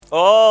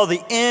Oh,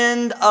 the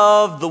end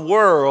of the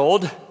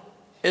world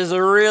is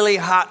a really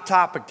hot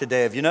topic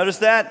today. Have you noticed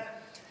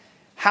that?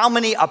 How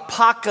many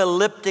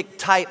apocalyptic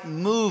type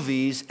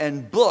movies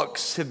and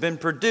books have been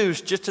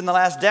produced just in the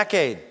last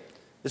decade?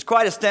 It's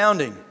quite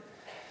astounding.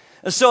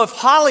 And so if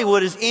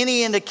Hollywood is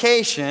any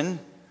indication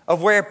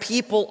of where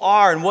people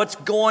are and what's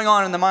going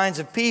on in the minds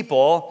of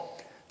people,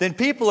 then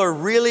people are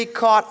really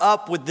caught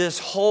up with this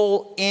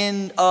whole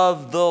end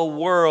of the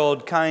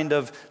world kind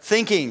of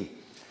thinking.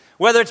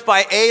 Whether it's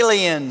by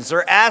aliens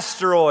or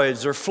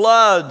asteroids or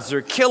floods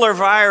or killer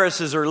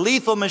viruses or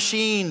lethal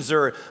machines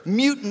or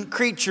mutant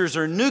creatures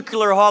or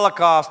nuclear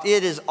holocaust,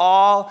 it is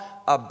all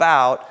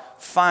about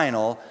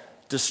final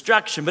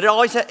destruction. But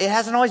it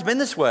hasn't always been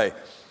this way.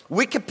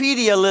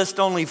 Wikipedia lists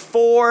only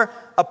 4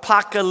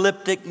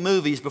 apocalyptic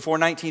movies before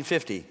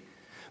 1950.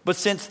 But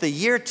since the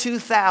year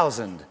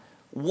 2000,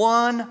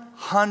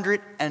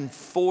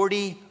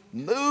 140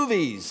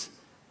 movies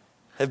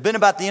have been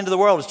about the end of the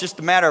world. It's just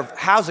a matter of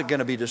how's it going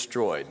to be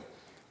destroyed.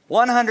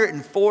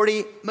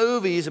 140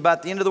 movies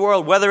about the end of the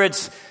world, whether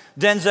it's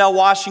Denzel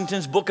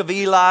Washington's Book of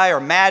Eli or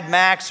Mad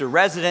Max or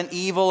Resident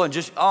Evil and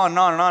just on and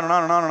on and on and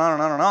on and on and on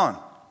and on and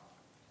on.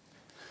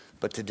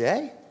 But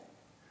today,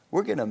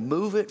 we're going to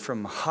move it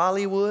from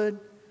Hollywood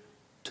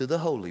to the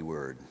Holy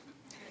Word.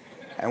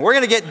 And we're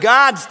going to get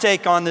God's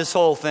take on this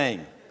whole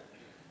thing.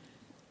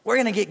 We're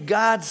going to get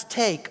God's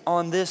take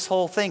on this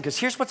whole thing because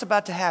here's what's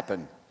about to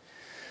happen.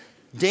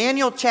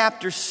 Daniel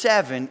chapter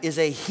 7 is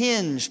a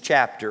hinge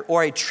chapter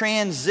or a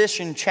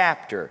transition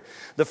chapter.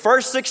 The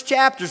first 6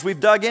 chapters we've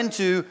dug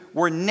into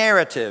were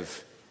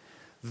narrative.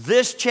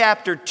 This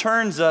chapter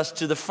turns us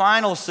to the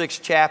final 6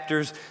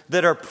 chapters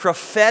that are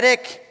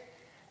prophetic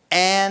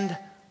and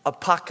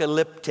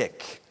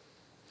apocalyptic.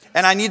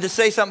 And I need to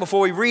say something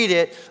before we read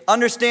it.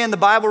 Understand the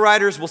Bible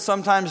writers will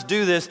sometimes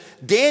do this.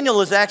 Daniel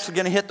is actually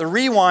going to hit the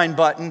rewind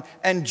button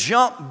and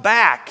jump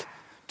back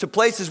to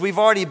places we've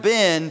already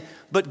been,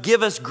 but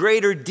give us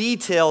greater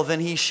detail than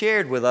he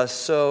shared with us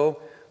so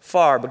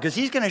far. Because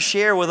he's going to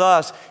share with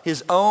us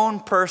his own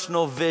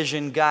personal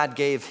vision God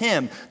gave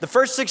him. The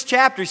first 6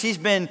 chapters, he's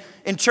been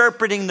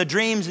interpreting the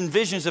dreams and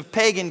visions of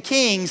pagan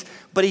kings,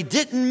 but he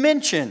didn't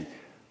mention,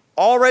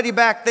 already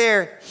back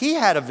there, he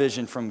had a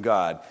vision from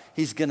God.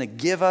 He's going to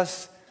give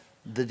us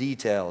the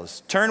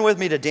details. Turn with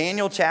me to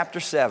Daniel chapter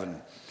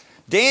 7.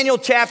 Daniel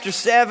chapter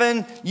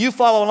 7, you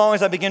follow along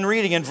as I begin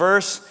reading in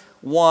verse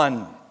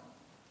 1.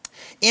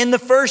 In the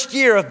first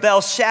year of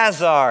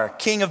Belshazzar,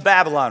 king of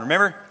Babylon.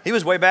 Remember? He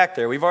was way back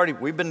there.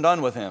 We've been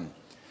done with him.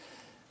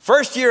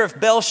 First year of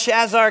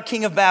Belshazzar,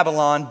 king of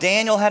Babylon,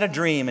 Daniel had a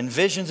dream and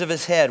visions of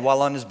his head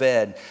while on his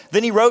bed.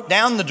 Then he wrote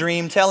down the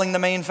dream, telling the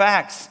main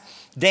facts.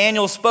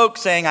 Daniel spoke,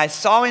 saying, I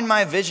saw in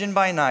my vision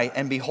by night,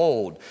 and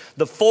behold,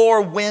 the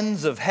 4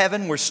 winds of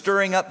heaven were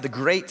stirring up the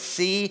great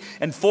sea,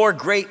 and 4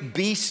 great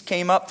beasts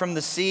came up from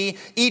the sea,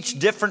 each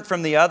different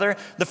from the other.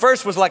 The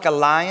first was like a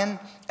lion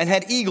and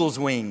had eagle's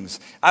wings.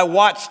 I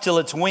watched till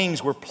its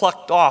wings were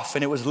plucked off,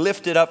 and it was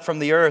lifted up from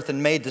the earth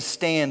and made to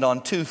stand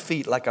on 2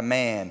 feet like a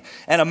man,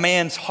 and a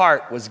man's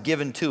heart was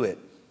given to it.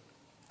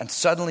 And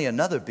suddenly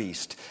another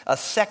beast, a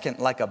second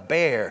like a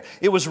bear.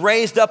 It was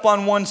raised up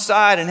on one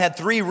side and had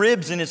 3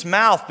 ribs in its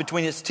mouth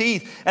between its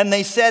teeth. And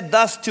they said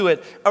thus to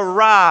it,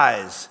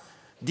 Arise,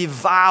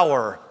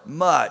 devour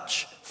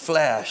much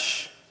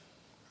flesh.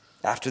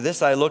 After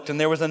this I looked, and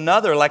there was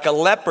another like a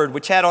leopard,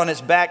 which had on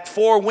its back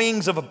 4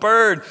 wings of a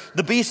bird.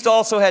 The beast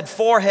also had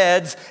 4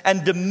 heads,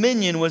 and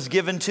dominion was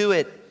given to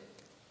it.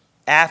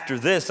 After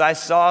this I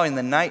saw in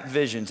the night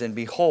visions, and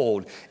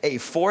behold, a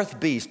 4th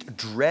beast,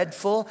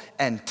 dreadful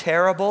and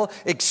terrible,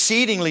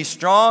 exceedingly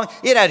strong.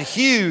 It had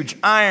huge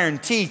iron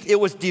teeth. It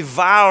was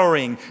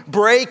devouring,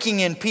 breaking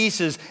in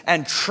pieces,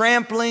 and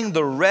trampling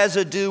the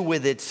residue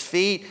with its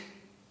feet.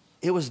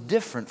 It was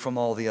different from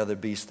all the other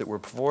beasts that were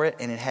before it,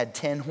 and it had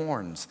 10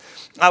 horns.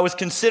 I was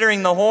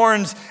considering the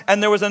horns,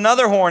 and there was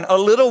another horn, a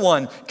little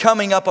one,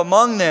 coming up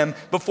among them,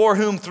 before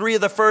whom 3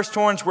 of the first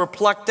horns were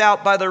plucked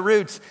out by the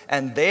roots.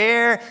 And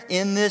there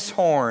in this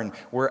horn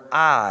were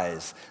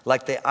eyes,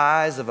 like the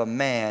eyes of a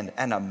man,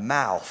 and a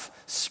mouth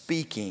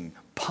speaking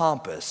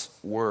pompous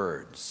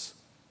words.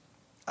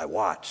 I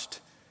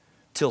watched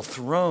till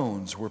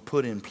thrones were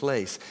put in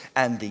place,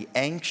 and the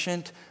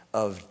Ancient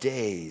of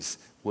Days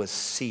was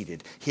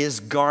seated. His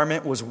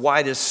garment was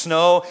white as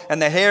snow,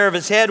 and the hair of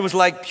his head was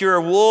like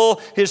pure wool.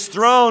 His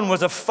throne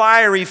was a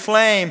fiery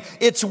flame,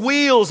 its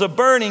wheels a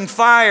burning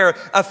fire.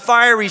 A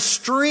fiery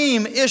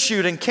stream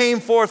issued and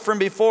came forth from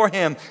before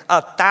him.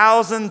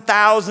 1,000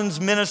 thousands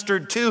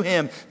ministered to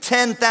him.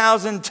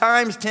 10,000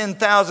 times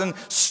 10,000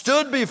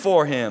 stood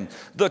before him.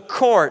 The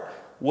court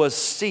was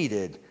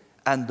seated,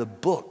 and the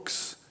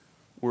books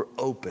were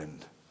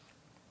opened.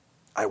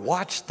 I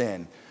watched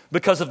then,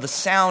 because of the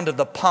sound of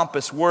the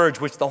pompous words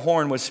which the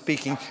horn was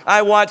speaking.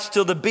 I watched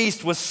till the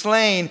beast was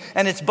slain,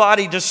 and its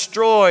body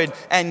destroyed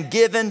and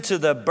given to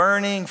the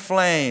burning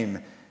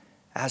flame.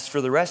 As for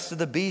the rest of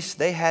the beasts,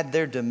 they had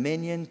their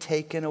dominion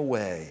taken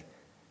away,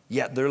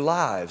 yet their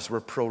lives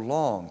were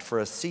prolonged for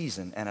a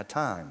season and a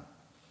time.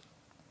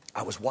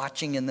 I was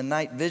watching in the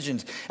night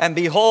visions, and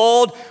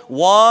behold,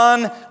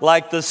 one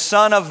like the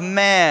Son of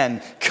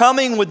Man,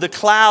 coming with the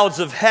clouds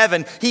of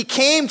heaven. He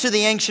came to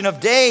the Ancient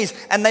of Days,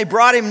 and they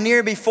brought him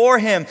near before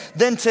him.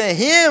 Then to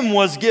him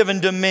was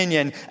given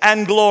dominion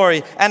and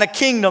glory and a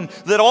kingdom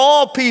that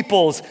all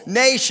peoples,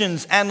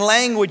 nations, and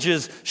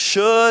languages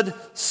should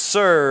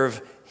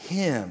serve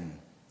him.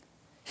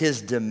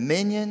 His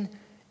dominion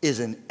is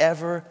an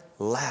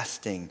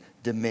everlasting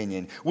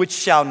dominion, which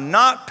shall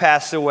not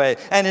pass away,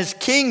 and his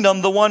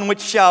kingdom the one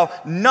which shall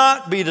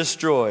not be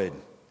destroyed.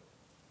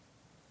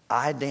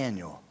 I,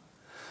 Daniel,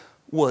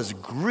 was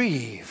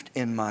grieved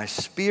in my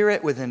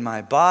spirit within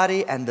my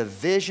body, and the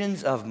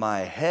visions of my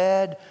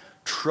head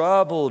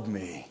troubled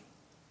me.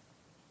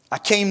 I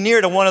came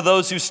near to one of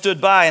those who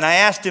stood by, and I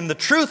asked him the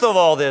truth of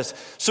all this.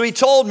 So he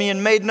told me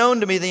and made known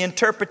to me the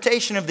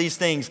interpretation of these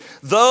things.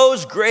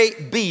 Those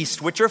great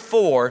beasts, which are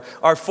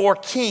four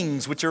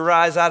kings which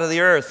arise out of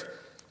the earth.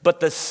 But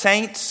the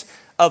saints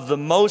of the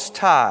Most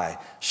High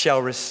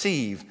shall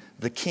receive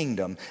the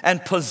kingdom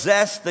and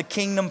possess the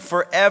kingdom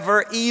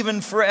forever, even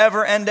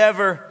forever and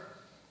ever.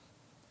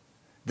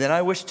 Then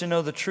I wished to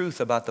know the truth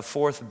about the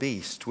fourth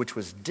beast, which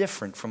was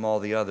different from all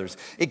the others,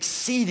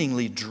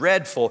 exceedingly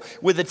dreadful,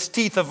 with its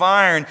teeth of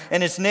iron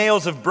and its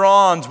nails of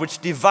bronze, which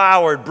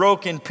devoured,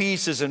 broke in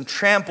pieces, and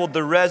trampled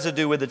the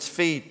residue with its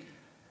feet.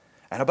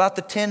 And about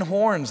the 10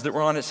 horns that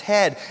were on its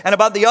head, and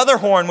about the other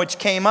horn which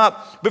came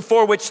up,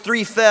 before which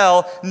 3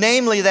 fell,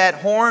 namely that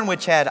horn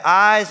which had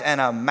eyes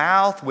and a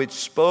mouth which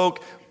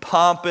spoke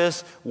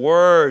pompous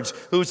words,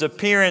 whose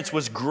appearance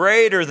was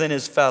greater than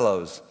his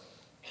fellows.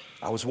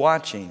 I was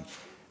watching,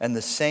 and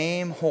the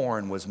same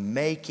horn was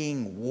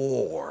making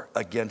war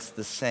against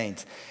the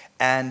saints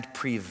and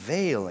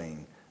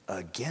prevailing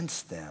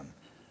against them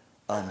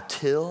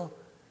until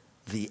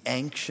the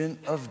Ancient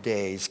of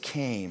Days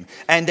came,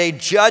 and a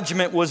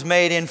judgment was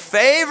made in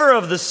favor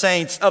of the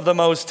saints of the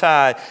Most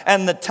High,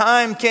 and the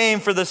time came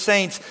for the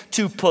saints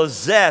to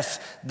possess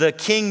the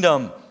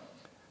kingdom.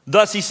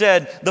 Thus he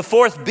said, the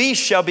fourth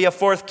beast shall be a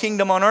fourth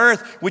kingdom on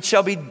earth, which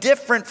shall be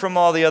different from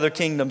all the other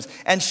kingdoms,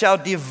 and shall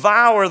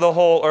devour the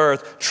whole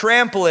earth,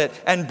 trample it,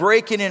 and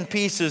break it in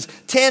pieces.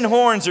 10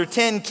 horns are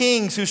 10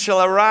 kings who shall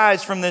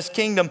arise from this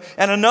kingdom,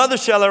 and another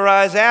shall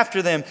arise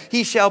after them.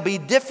 He shall be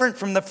different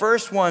from the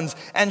first ones,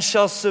 and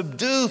shall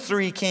subdue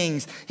 3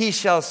 kings. He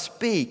shall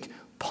speak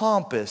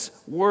pompous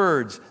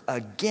words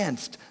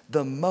against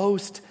the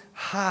Most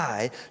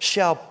High,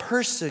 shall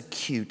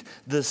persecute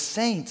the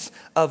saints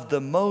of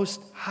the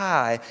Most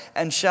High,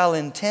 and shall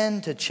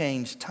intend to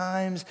change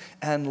times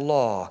and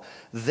law.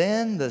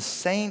 Then the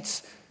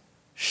saints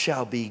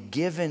shall be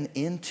given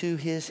into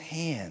his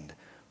hand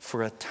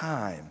for a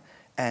time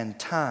and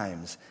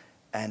times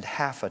and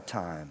half a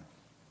time.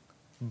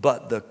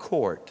 But the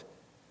court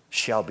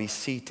shall be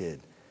seated,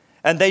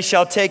 and they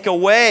shall take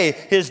away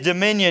his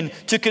dominion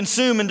to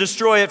consume and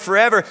destroy it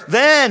forever.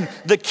 Then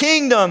the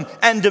kingdom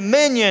and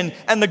dominion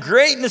and the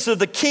greatness of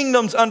the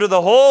kingdoms under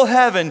the whole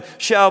heaven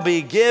shall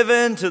be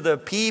given to the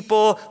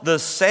people, the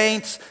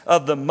saints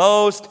of the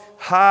Most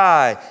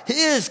High.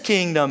 His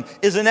kingdom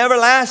is an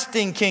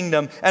everlasting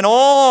kingdom, and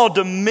all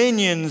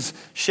dominions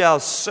shall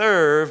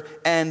serve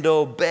and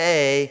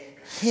obey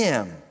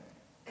him.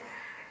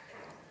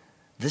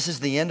 This is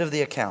the end of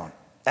the account.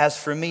 As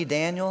for me,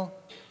 Daniel,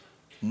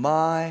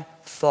 my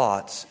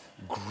thoughts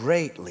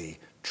greatly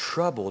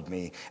troubled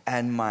me,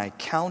 and my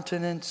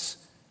countenance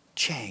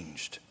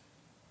changed.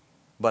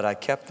 But I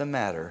kept the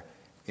matter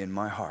in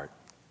my heart.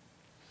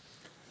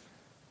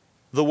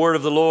 The word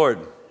of the Lord.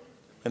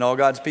 And all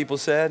God's people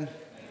said, amen.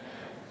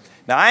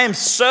 Now I am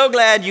so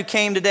glad you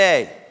came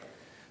today,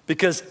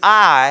 because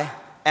I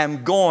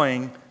am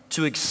going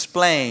to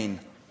explain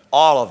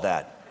all of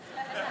that.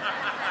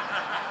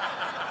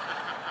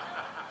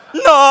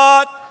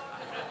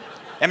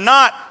 I'm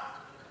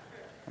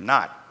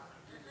not.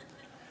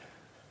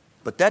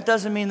 But that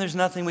doesn't mean there's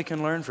nothing we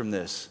can learn from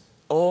this.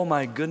 Oh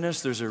my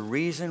goodness, there's a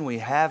reason we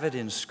have it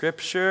in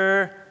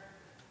Scripture.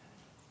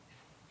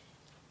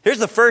 Here's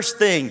the first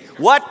thing.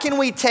 What can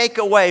we take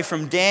away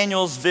from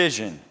Daniel's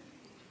vision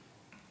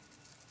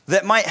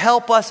that might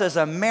help us as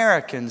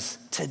Americans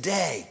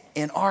today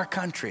in our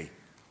country?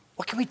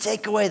 What can we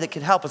take away that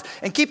could help us?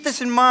 And keep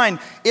this in mind,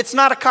 it's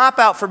not a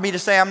cop-out for me to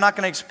say I'm not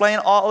going to explain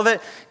all of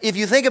it. If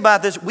you think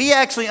about this, we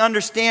actually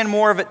understand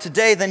more of it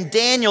today than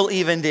Daniel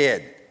even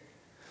did.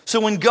 So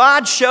when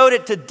God showed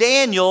it to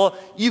Daniel,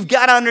 you've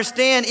got to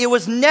understand it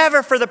was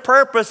never for the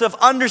purpose of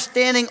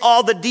understanding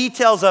all the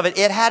details of it.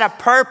 It had a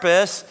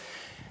purpose,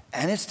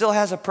 and it still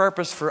has a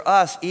purpose for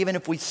us, even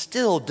if we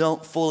still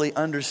don't fully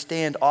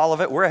understand all of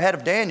it. We're ahead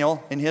of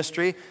Daniel in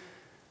history.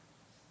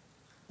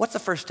 What's the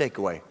first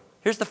takeaway?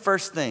 Here's the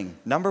first thing.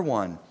 Number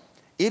 1,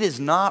 it is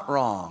not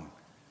wrong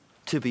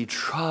to be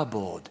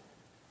troubled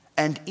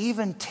and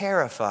even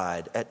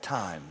terrified at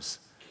times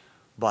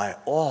by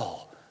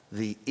all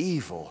the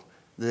evil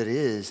that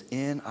is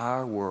in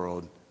our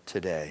world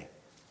today.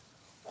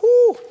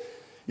 Whew.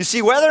 You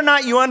see, whether or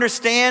not you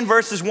understand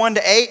verses 1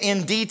 to 8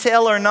 in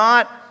detail or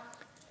not,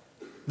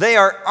 they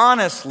are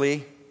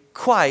honestly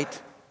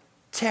quite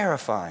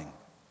terrifying.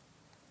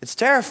 It's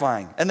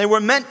terrifying. And they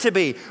were meant to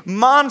be.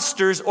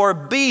 Monsters or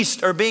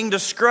beasts are being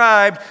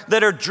described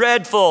that are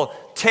dreadful,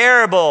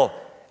 terrible,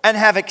 and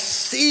have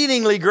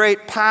exceedingly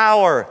great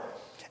power.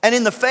 And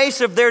in the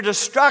face of their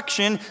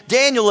destruction,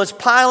 Daniel is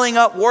piling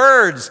up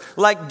words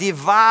like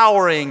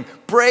devouring,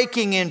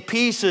 breaking in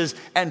pieces,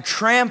 and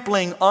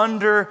trampling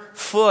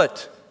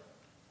underfoot.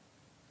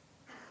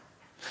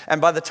 And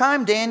by the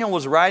time Daniel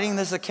was writing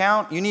this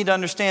account, you need to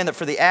understand that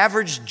for the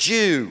average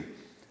Jew,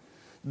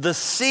 the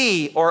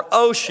sea or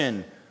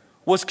ocean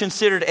was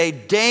considered a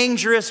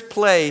dangerous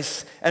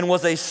place and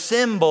was a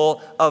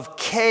symbol of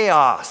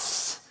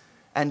chaos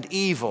and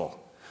evil.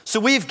 So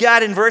we've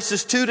got in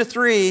verses 2 to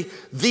 3,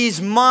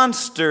 these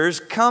monsters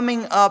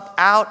coming up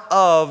out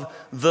of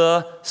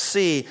the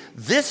sea.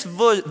 This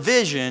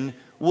vision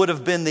would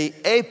have been the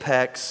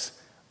apex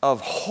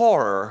of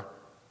horror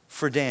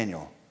for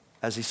Daniel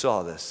as he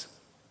saw this.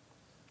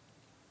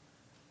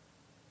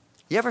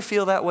 You ever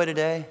feel that way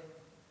today?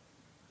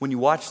 When you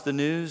watch the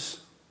news?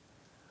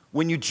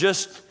 When you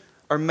just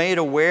are made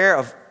aware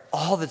of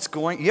all that's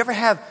going? You ever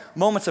have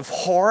moments of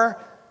horror?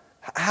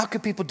 How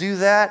could people do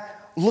that?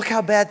 Look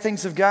how bad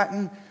things have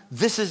gotten.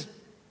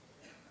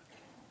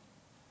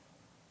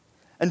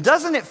 And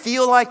doesn't it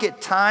feel like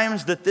at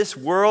times that this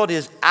world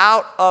is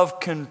out of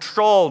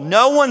control?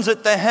 No one's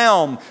at the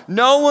helm.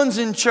 No one's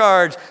in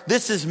charge.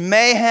 This is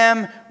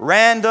mayhem,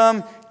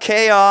 random,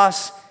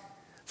 chaos,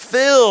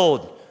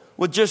 filled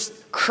with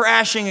just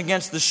crashing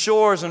against the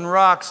shores and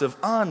rocks of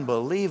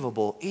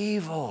unbelievable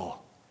evil.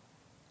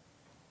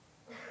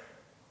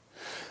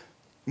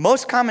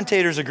 Most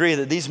commentators agree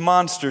that these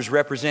monsters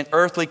represent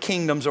earthly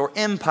kingdoms or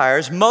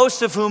empires,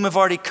 most of whom have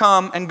already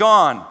come and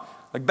gone,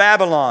 like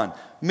Babylon,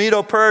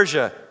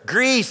 Medo-Persia,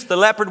 Greece. The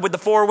leopard with the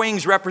 4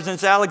 wings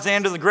represents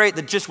Alexander the Great,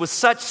 that just with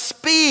such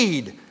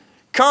speed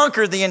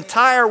conquered the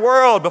entire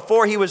world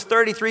before he was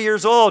 33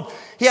 years old.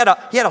 He had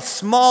a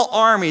small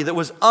army that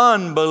was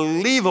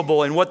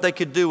unbelievable in what they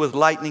could do with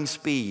lightning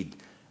speed.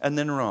 And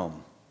then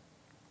Rome.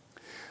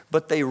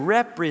 But they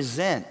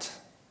represent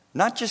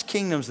not just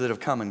kingdoms that have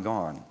come and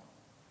gone.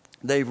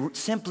 They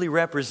simply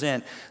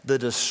represent the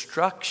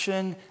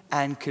destruction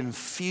and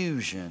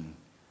confusion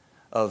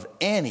of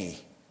any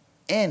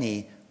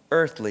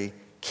earthly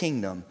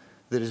kingdom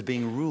that is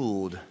being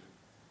ruled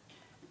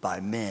by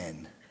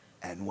men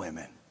and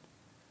women.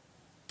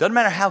 Doesn't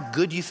matter how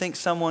good you think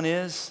someone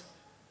is,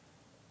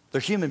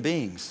 they're human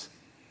beings.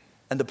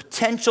 And the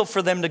potential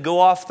for them to go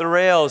off the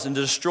rails and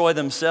to destroy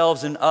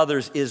themselves and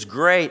others is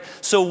great.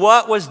 So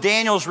what was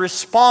Daniel's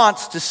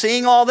response to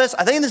seeing all this?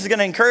 I think this is going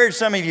to encourage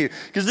some of you,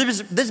 because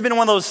this has been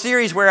one of those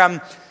series where I'm,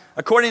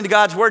 according to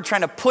God's word,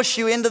 trying to push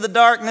you into the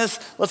darkness.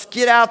 Let's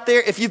get out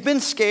there. If you've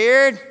been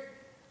scared,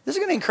 this is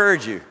going to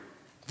encourage you.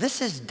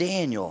 This is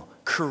Daniel,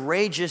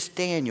 courageous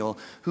Daniel,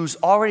 who's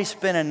already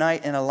spent a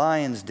night in a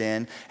lion's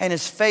den and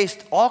has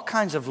faced all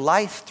kinds of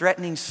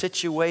life-threatening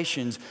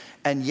situations,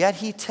 and yet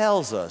he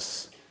tells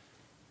us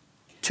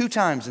 2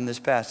 times in this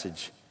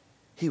passage,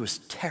 he was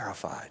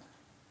terrified.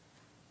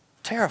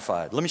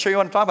 Terrified. Let me show you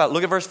what I'm talking about.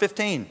 Look at verse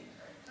 15.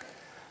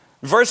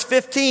 Verse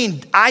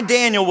 15, I,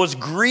 Daniel, was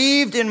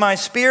grieved in my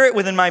spirit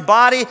within my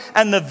body,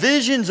 and the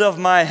visions of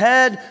my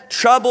head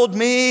troubled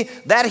me.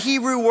 That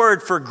Hebrew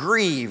word for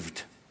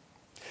grieved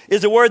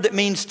is a word that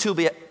means to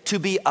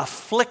be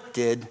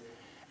afflicted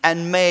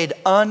and made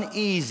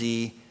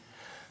uneasy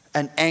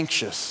and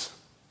anxious.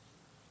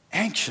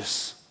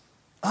 Anxious,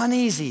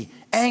 uneasy,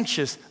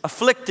 anxious,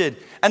 afflicted.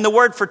 And the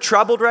word for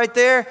troubled right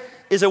there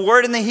is a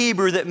word in the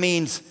Hebrew that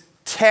means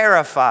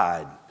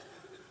terrified,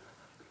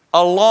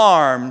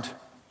 alarmed,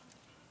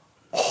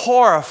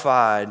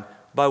 horrified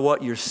by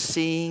what you're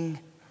seeing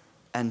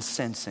and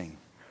sensing.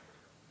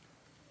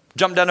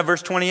 Jump down to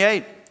verse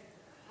 28.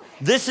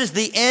 This is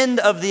the end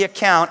of the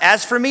account.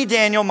 As for me,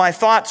 Daniel, my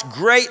thoughts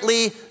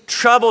greatly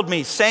troubled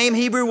me. Same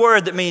Hebrew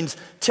word that means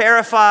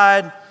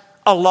terrified,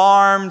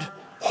 alarmed,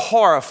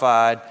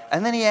 horrified.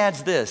 And then he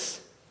adds this.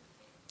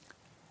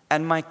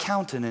 And my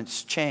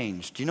countenance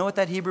changed. Do you know what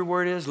that Hebrew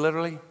word is,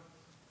 literally?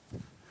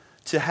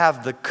 To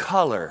have the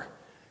color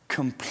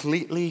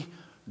completely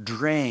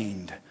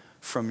drained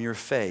from your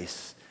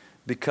face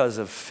because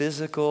of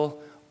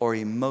physical or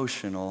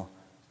emotional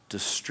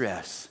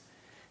distress.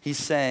 He's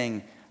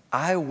saying,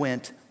 I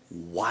went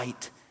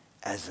white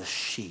as a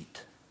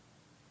sheet.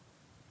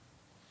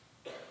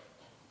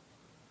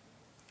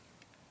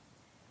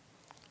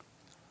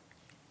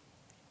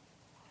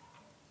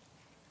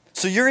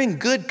 So you're in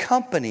good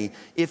company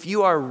if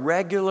you are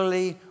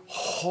regularly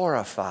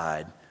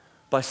horrified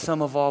by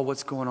some of all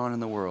what's going on in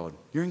the world.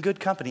 You're in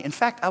good company. In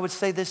fact, I would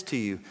say this to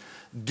you.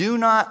 Do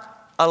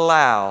not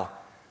allow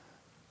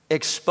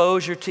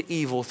exposure to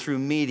evil through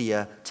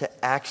media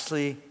to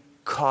actually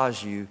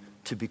cause you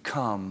to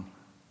become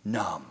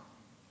numb.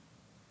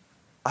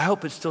 I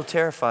hope it still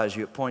terrifies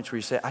you at points where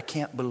you say, I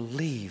can't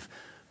believe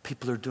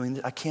people are doing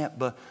this. I can't,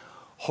 but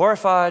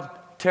horrified,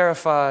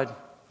 terrified.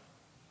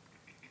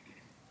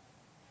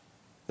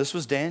 This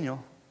was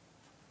Daniel.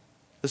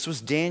 This was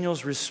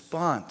Daniel's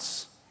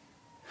response.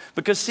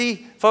 Because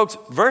see, folks,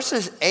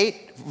 verses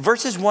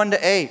 1 to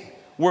 8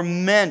 were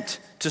meant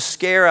to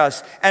scare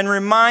us and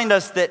remind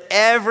us that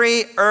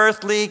every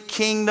earthly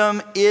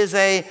kingdom is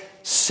a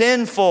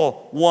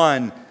sinful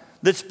one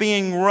that's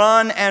being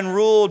run and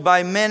ruled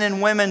by men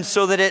and women,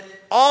 so that it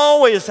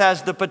always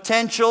has the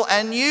potential,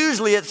 and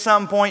usually at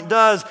some point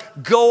does,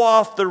 go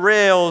off the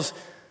rails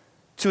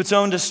to its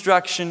own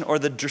destruction or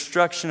the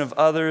destruction of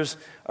others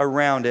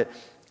around it.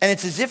 And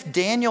it's as if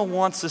Daniel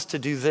wants us to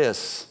do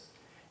this: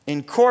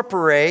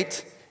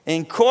 incorporate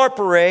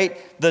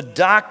the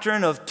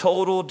doctrine of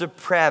total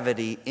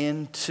depravity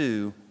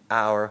into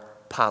our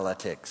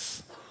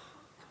politics.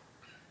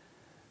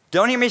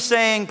 Don't hear me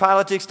saying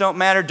politics don't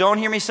matter. Don't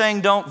hear me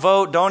saying don't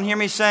vote. Don't hear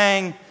me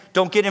saying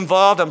don't get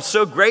involved. I'm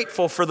so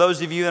grateful for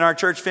those of you in our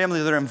church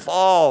family that are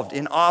involved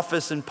in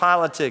office and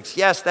politics.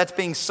 Yes, that's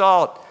being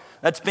salt.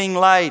 That's being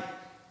light.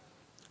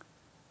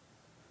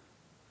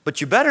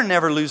 But you better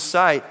never lose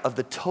sight of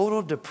the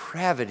total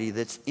depravity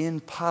that's in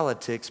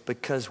politics,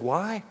 because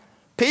why?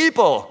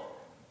 People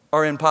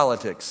are in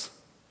politics.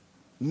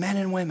 Men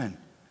and women.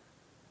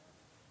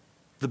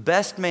 The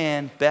best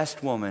man,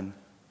 best woman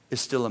is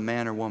still a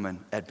man or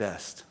woman at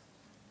best.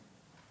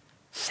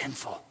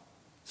 Sinful.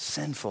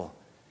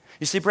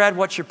 You see, Brad,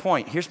 what's your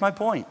point? Here's my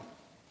point.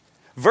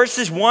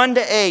 Verses 1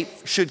 to 8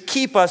 should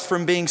keep us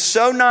from being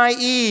so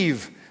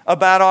naive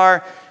about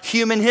our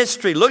human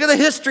history. Look at the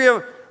history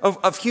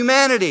of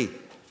humanity.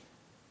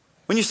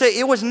 When you say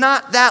it was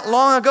not that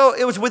long ago,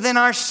 it was within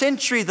our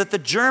century that the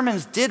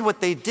Germans did what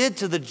they did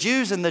to the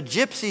Jews and the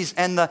gypsies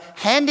and the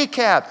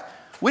handicapped.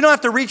 We don't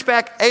have to reach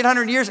back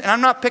 800 years, and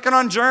I'm not picking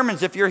on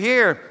Germans. If you're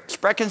here,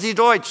 sprechen Sie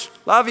Deutsch,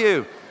 love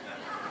you.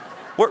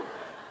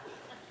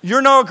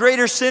 You're no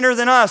greater sinner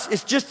than us.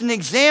 It's just an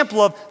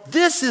example of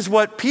this is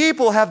what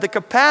people have the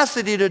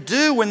capacity to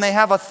do when they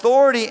have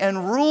authority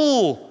and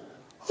rule.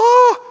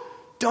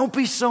 Don't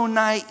be so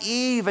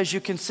naive as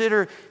you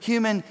consider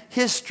human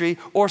history,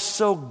 or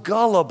so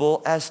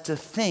gullible as to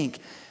think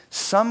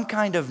some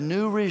kind of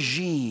new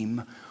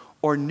regime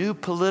or new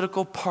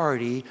political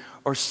party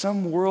or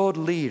some world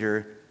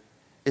leader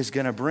is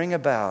going to bring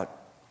about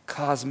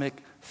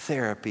cosmic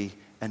therapy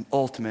and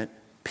ultimate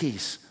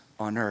peace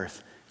on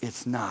earth.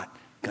 It's not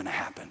going to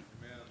happen.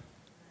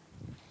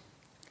 Amen.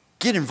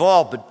 Get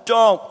involved, but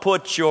don't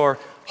put your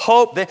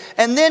hope there.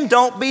 And then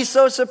don't be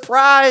so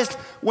surprised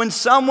when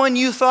someone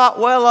you thought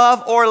well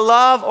of or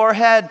love or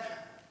had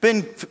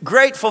been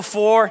grateful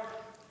for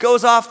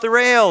goes off the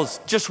rails.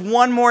 Just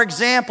one more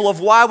example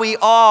of why we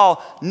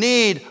all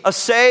need a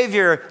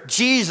Savior,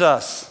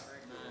 Jesus.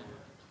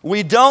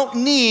 We don't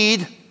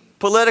need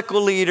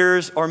political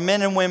leaders or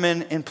men and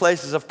women in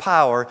places of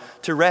power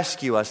to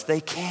rescue us. They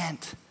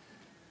can't.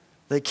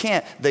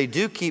 They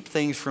do keep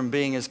things from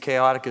being as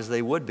chaotic as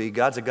they would be.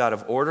 God's a God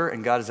of order,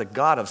 and God is a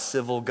God of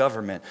civil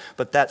government.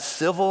 But that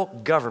civil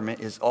government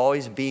is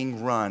always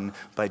being run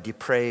by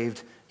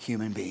depraved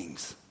human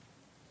beings.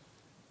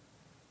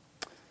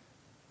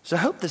 So I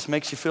hope this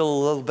makes you feel a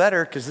little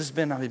better, because I've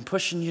been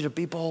pushing you to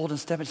be bold and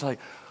step. It's like,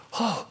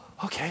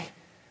 okay.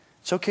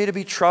 It's okay to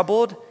be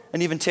troubled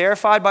and even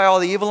terrified by all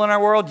the evil in our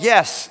world.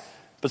 Yes,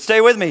 but stay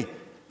with me.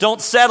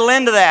 Don't settle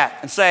into that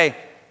and say,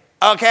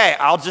 okay,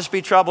 I'll just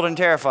be troubled and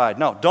terrified.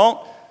 No,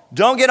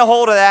 don't get a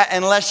hold of that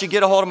unless you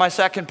get a hold of my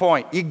second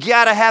point. You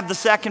got to have the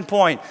second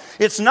point.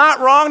 It's not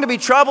wrong to be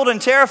troubled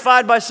and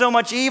terrified by so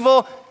much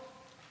evil,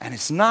 and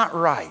it's not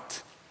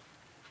right.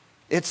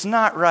 It's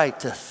not right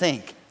to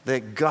think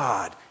that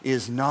God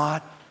is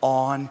not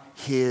on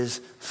his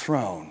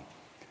throne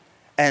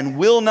and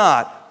will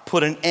not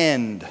put an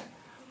end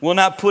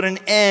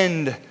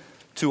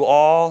to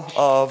all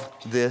of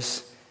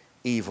this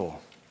evil.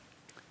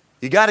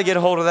 You got to get a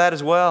hold of that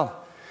as well.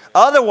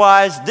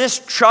 Otherwise, this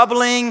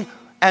troubling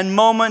and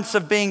moments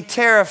of being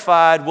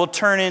terrified will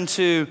turn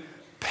into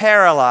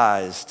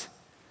paralyzed,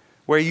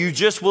 where you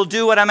just will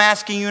do what I'm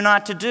asking you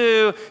not to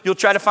do. You'll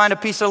try to find a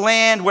piece of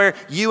land where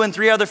you and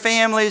 3 other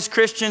families,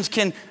 Christians,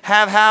 can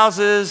have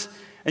houses,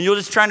 and you'll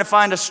just try to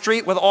find a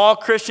street with all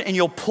Christians, and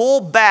you'll pull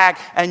back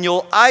and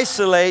you'll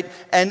isolate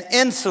and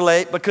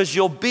insulate because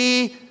you'll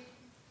be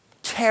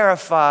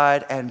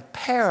terrified and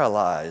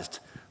paralyzed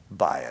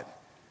by it.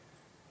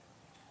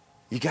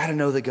 You got to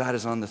know that God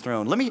is on the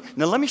throne. Let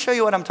me show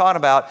you what I'm talking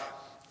about,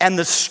 and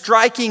the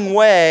striking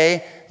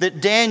way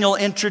that Daniel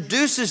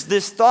introduces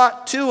this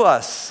thought to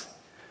us,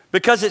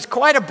 because it's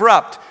quite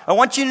abrupt. I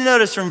want you to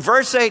notice from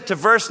verse 8 to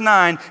verse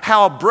 9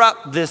 how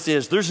abrupt this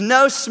is. There's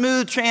no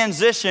smooth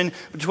transition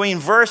between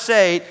verse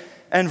 8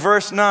 and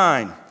verse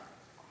 9.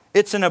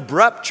 It's an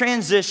abrupt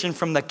transition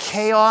from the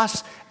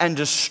chaos and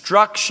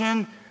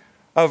destruction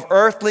of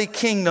earthly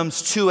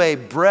kingdoms to a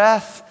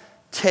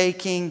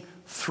breathtaking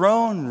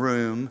throne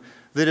room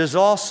that is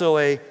also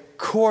a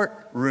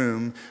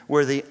courtroom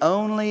where the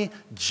only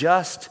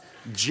just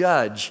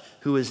judge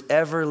who has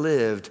ever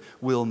lived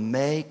will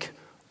make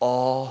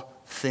all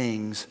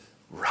things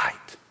right.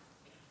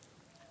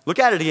 Look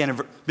at it again,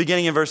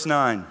 beginning in verse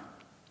 9.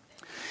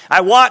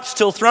 I watched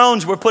till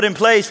thrones were put in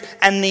place,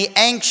 and the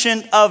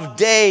Ancient of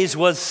Days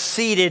was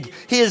seated.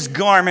 His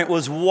garment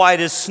was white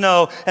as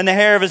snow, and the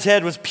hair of his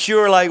head was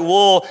pure like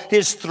wool.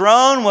 His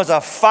throne was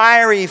a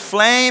fiery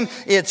flame,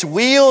 its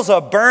wheels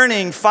a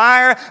burning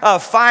fire. A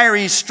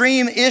fiery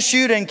stream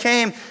issued and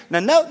came. Now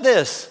note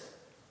this.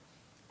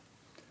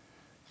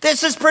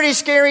 This is pretty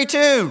scary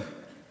too.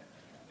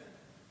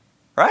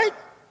 Right?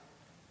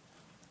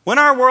 When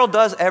our world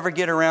does ever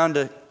get around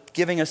to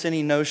giving us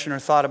any notion or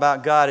thought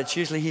about God, it's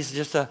usually he's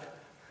just a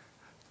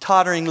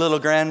tottering little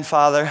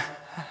grandfather.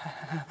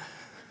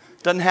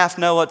 Doesn't half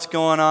know what's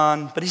going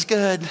on, but he's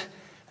good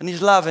and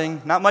he's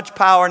loving. Not much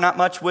power, not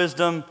much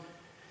wisdom.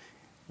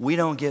 We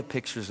don't get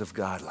pictures of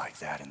God like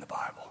that in the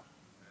Bible.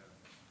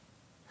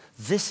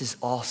 This is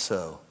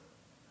also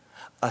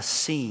a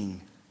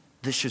scene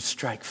that should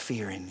strike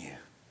fear in you.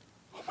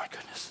 Oh my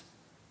goodness.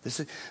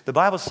 The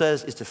Bible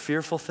says it's a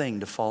fearful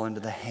thing to fall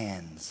into the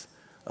hands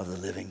of the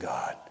living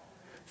God.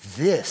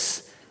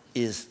 This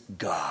is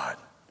God.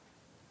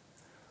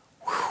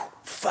 Whew.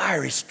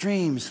 Fiery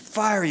streams,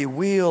 fiery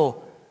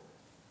wheel.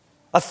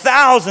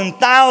 1,000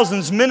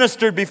 thousands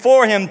ministered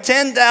before him.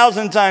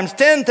 10,000 times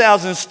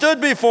 10,000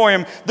 stood before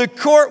him. The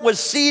court was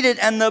seated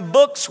and the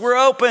books were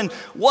open.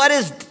 What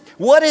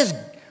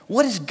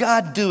is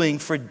God doing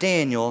for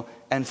Daniel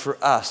and for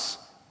us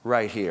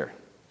right here?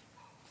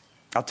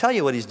 I'll tell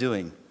you what he's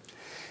doing.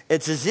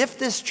 It's as if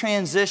this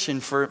transition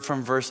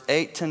from verse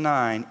 8 to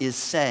 9 is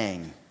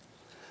saying,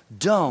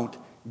 don't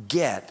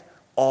get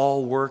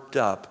all worked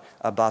up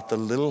about the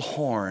little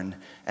horn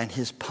and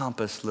his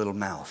pompous little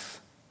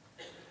mouth.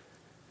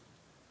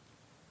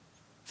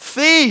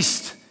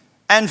 Feast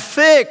and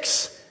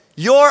fix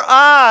your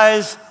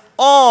eyes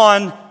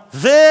on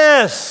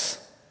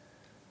this.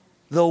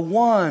 The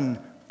one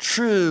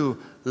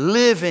true,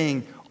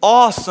 living,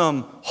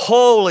 awesome,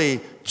 holy,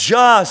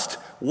 just,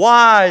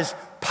 wise,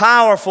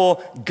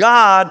 powerful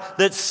God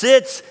that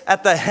sits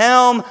at the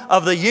helm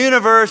of the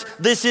universe.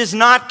 This is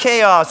not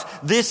chaos.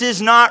 This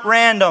is not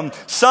random.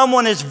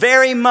 Someone is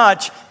very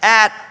much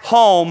at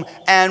home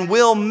and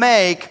will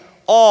make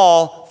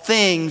all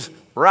things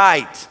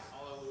right.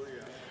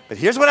 But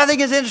here's what I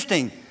think is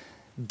interesting.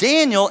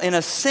 Daniel, in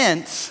a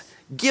sense,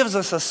 gives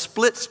us a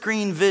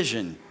split-screen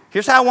vision.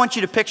 Here's how I want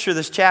you to picture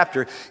this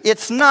chapter.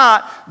 It's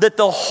not that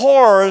the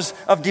horrors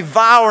of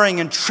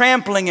devouring and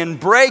trampling and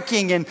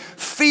breaking and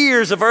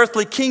fears of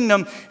earthly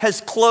kingdom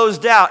has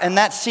closed out and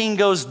that scene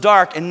goes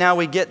dark and now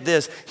we get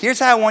this. Here's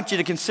how I want you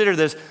to consider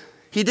this.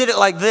 He did it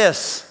like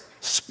this.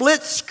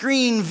 Split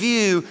screen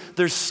view.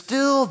 There's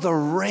still the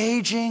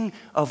raging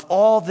of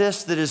all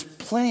this that is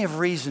plenty of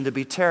reason to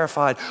be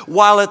terrified.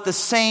 While at the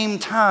same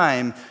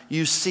time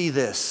you see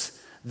this.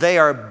 They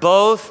are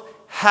both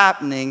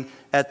happening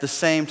at the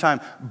same time.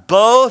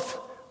 Both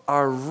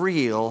are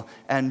real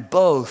and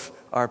both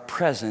are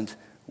present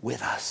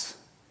with us.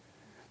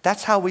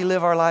 That's how we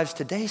live our lives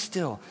today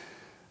still.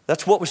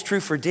 That's what was true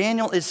for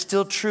Daniel. It's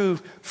still true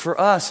for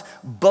us.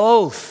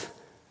 Both.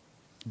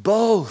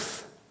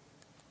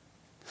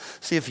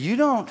 See, if you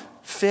don't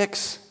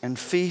fix and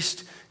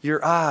feast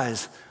your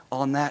eyes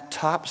on that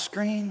top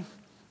screen,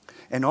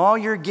 and all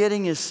you're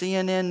getting is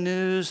CNN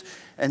News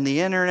and the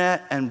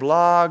internet and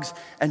blogs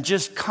and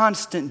just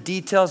constant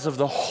details of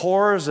the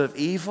horrors of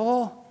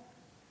evil,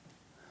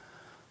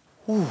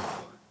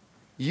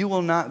 you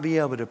will not be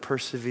able to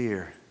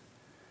persevere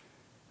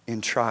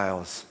in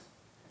trials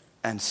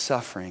and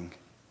suffering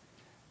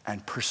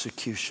and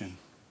persecution.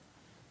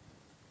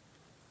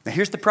 Now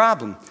here's the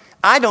problem.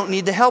 I don't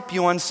need to help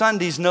you on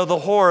Sundays know the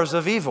horrors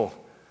of evil.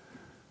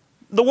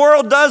 The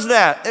world does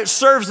that. It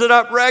serves it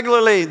up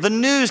regularly. The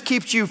news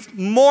keeps you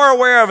more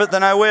aware of it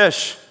than I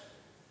wish.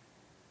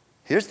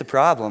 Here's the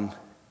problem.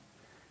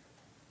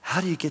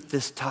 How do you get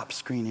this top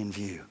screen in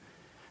view?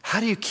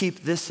 How do you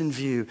keep this in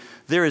view?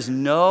 There is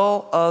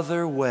no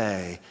other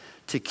way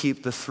to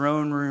keep the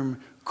throne room,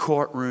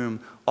 courtroom,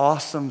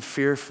 awesome,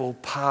 fearful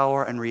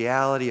power and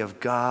reality of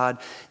God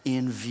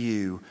in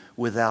view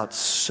without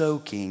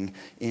soaking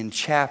in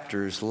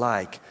chapters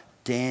like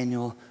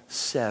Daniel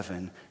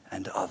 7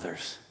 and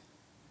others.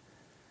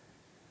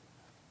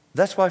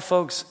 That's why,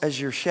 folks,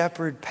 as your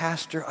shepherd,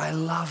 pastor, I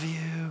love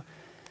you.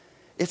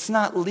 It's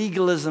not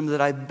legalism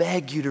that I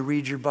beg you to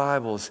read your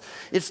Bibles.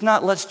 It's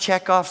not let's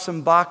check off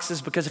some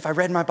boxes because if I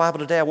read my Bible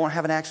today, I won't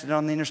have an accident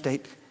on the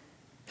interstate.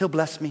 He'll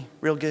bless me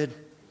real good.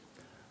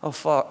 Oh,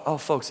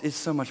 folks, it's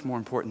so much more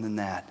important than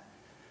that.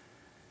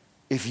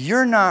 If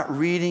you're not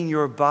reading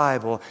your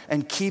Bible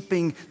and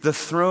keeping the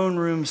throne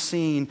room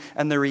scene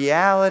and the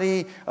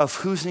reality of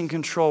who's in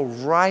control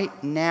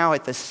right now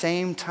at the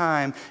same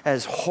time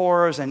as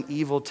horrors and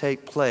evil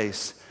take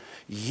place,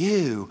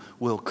 you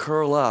will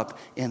curl up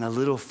in a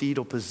little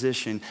fetal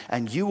position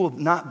and you will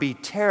not be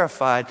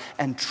terrified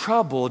and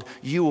troubled.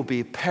 You will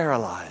be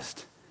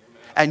paralyzed.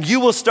 And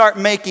you will start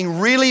making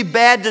really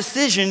bad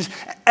decisions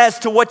as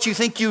to what you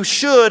think you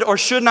should or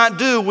should not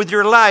do with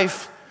your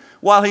life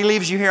while he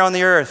leaves you here on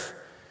the earth.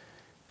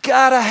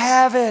 Gotta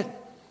have it.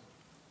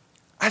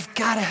 I've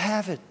got to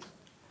have it.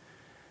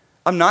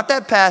 I'm not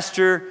that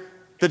pastor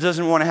that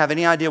doesn't want to have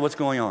any idea what's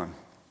going on.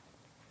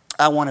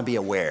 I want to be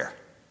aware.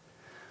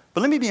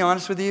 But let me be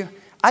honest with you.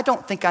 I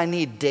don't think I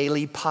need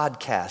daily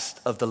podcasts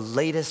of the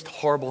latest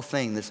horrible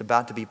thing that's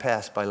about to be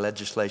passed by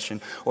legislation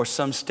or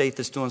some state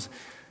that's doing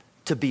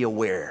to be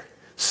aware.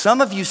 Some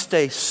of you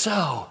stay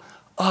so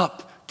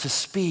up to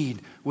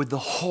speed with the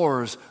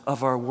horrors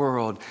of our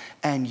world,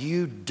 and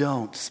you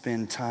don't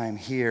spend time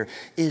here.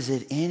 Is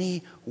it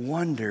any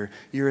wonder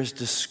you're as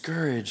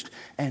discouraged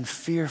and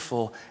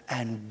fearful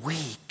and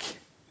weak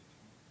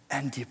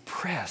and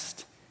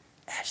depressed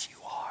as you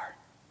are?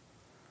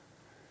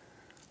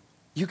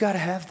 You got to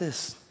have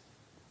this.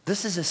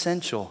 This is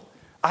essential.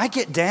 I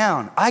get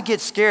down. I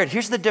get scared.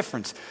 Here's the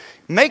difference.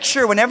 Make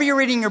sure whenever you're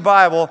reading your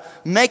Bible,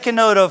 make a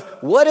note of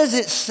what is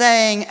it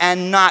saying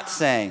and not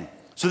saying.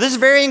 So this is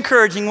very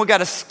encouraging. We've got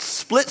a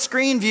split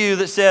screen view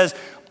that says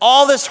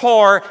all this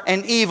horror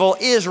and evil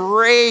is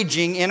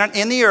raging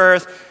in the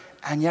earth,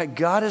 and yet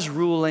God is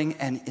ruling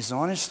and is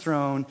on his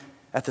throne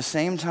at the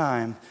same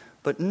time.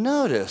 But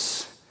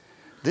notice,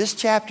 this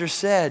chapter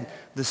said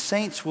the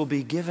saints will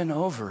be given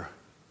over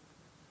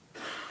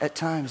at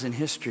times in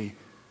history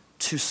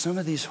to some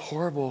of these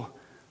horrible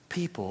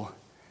people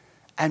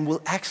and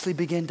will actually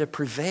begin to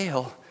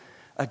prevail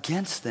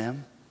against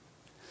them.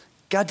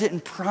 God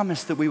didn't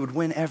promise that we would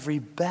win every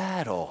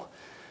battle.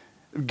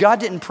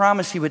 God didn't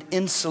promise he would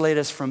insulate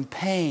us from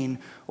pain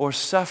or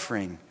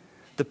suffering.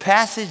 The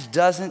passage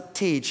doesn't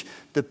teach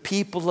the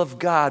people of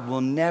God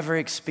will never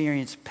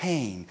experience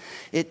pain.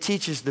 It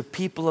teaches the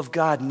people of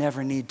God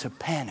never need to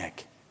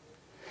panic.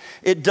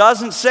 It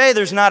doesn't say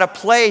there's not a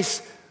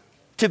place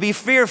to be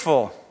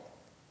fearful.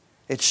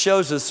 It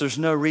shows us there's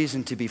no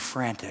reason to be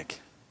frantic.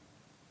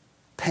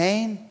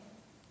 Pain?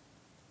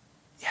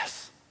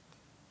 Yes.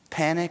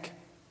 Panic?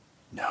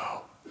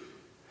 No.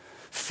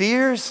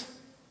 Fears?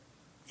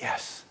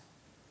 Yes.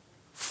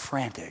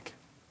 Frantic?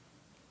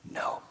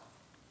 No.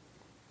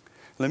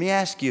 Let me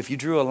ask you, if you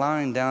drew a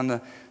line down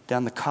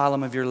the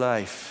column of your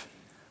life,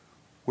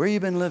 where you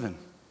been living?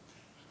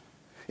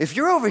 If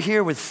you're over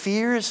here with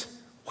fears,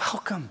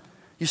 welcome.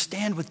 You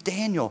stand with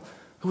Daniel,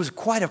 who was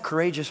quite a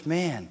courageous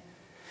man.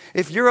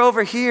 If you're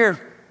over here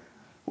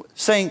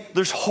saying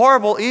there's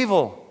horrible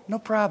evil, no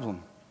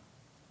problem.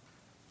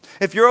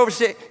 If you're over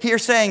here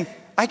saying,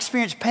 I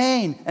experience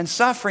pain and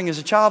suffering as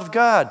a child of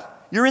God,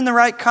 you're in the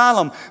right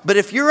column. But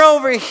if you're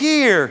over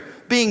here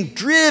being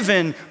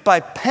driven by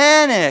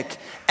panic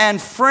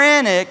and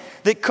frantic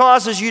that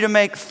causes you to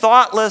make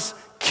thoughtless,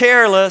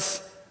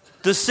 careless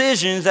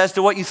decisions as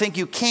to what you think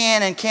you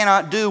can and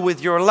cannot do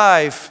with your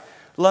life,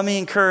 let me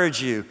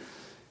encourage you.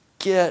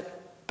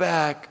 Get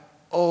back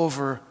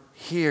over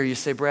here. You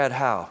say, Brad,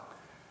 how?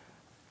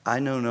 I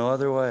know no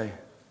other way.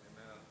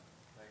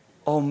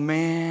 Oh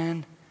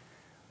man,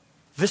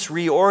 this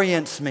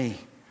reorients me.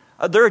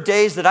 There are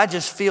days that I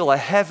just feel a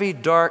heavy,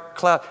 dark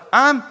cloud.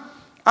 I'm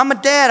a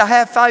dad. I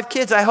have 5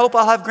 kids. I hope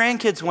I'll have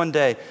grandkids one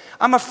day.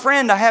 I'm a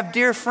friend. I have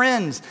dear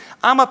friends.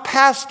 I'm a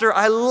pastor.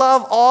 I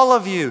love all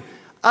of you.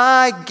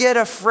 I get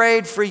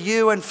afraid for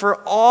you and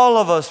for all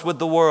of us with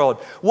the world.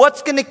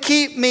 What's going to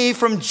keep me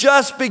from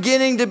just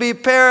beginning to be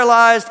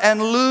paralyzed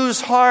and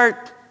lose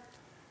heart?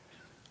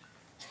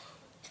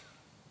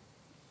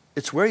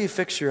 It's where you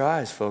fix your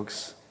eyes,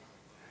 folks.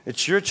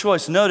 It's your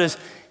choice. Notice,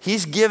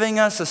 he's giving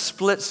us a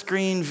split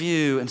screen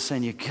view and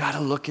saying, you got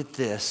to look at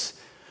this.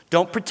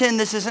 Don't pretend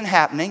this isn't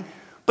happening,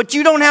 but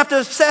you don't have to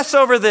obsess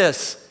over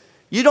this.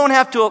 You don't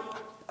have to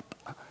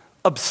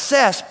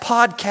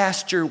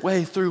podcast your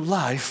way through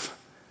life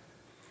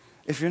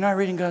if you're not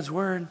reading God's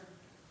word.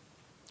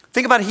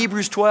 Think about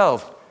Hebrews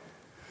 12.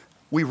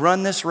 We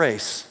run this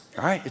race,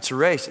 all right? It's a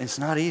race, and it's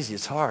not easy.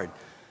 It's hard.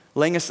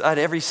 Laying aside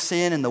every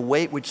sin and the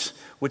weight which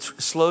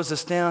slows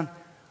us down.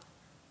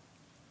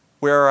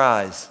 Where are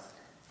our eyes?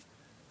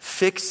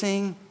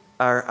 Fixing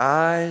our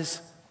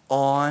eyes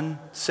on,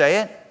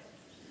 say it,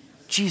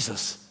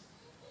 Jesus.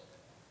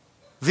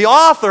 The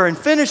author and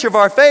finisher of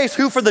our faith,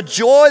 who for the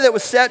joy that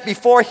was set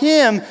before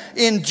him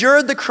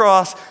endured the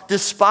cross,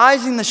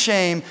 despising the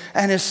shame,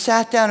 and has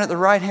sat down at the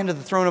right hand of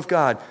the throne of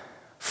God.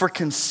 For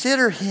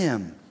consider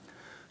him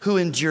who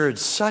endured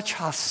such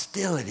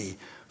hostility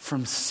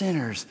from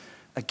sinners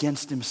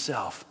against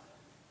himself.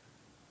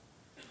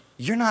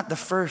 You're not the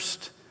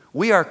first.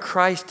 We are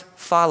Christ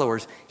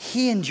followers.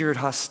 He endured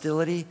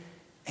hostility,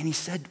 and he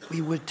said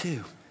we would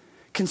too.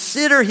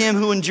 Consider him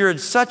who endured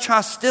such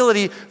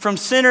hostility from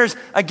sinners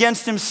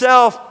against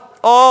himself.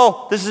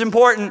 Oh, this is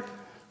important.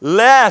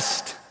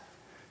 Lest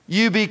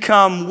you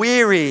become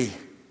weary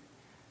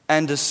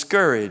and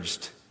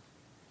discouraged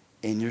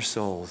in your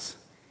souls.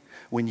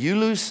 When you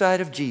lose sight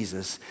of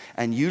Jesus,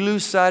 and you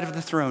lose sight of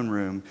the throne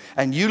room,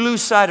 and you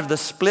lose sight of the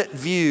split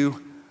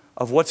view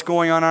of what's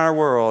going on in our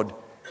world,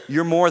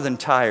 you're more than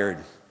tired.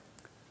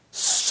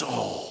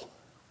 Soul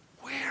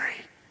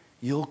weary.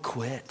 You'll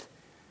quit.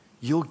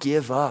 You'll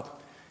give up.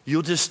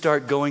 You'll just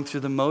start going through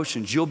the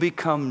motions. You'll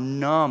become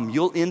numb.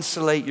 You'll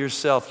insulate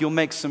yourself. You'll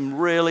make some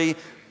really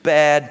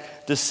bad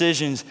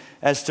decisions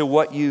as to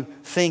what you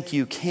think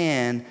you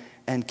can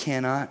and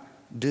cannot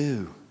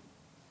do.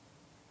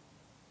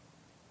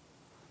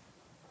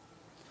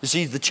 You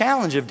see, the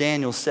challenge of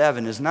Daniel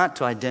 7 is not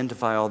to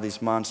identify all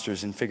these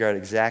monsters and figure out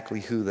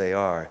exactly who they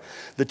are.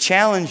 The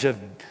challenge of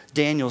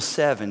Daniel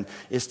 7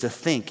 is to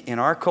think, in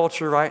our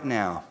culture right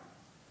now,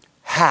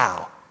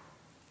 how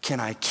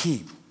can I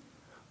keep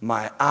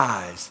my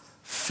eyes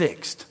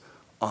fixed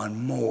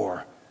on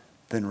more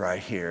than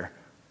right here,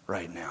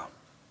 right now?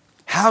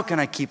 How can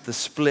I keep the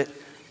split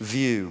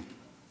view?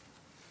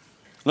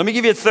 Let me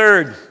give you a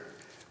third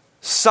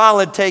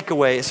solid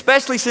takeaway,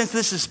 especially since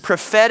this is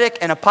prophetic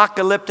and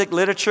apocalyptic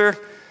literature.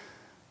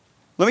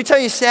 Let me tell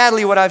you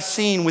sadly what I've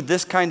seen with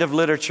this kind of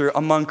literature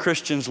among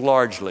Christians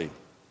largely.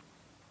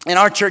 And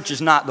our church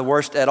is not the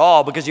worst at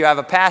all, because you have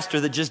a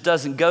pastor that just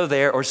doesn't go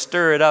there or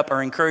stir it up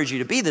or encourage you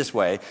to be this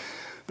way.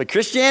 But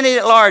Christianity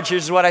at large,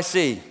 here's what I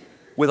see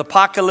with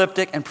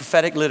apocalyptic and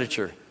prophetic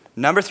literature.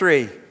 Number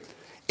 3,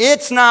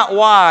 it's not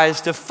wise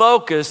to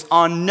focus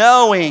on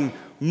knowing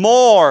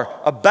more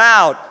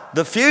about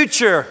the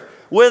future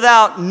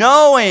without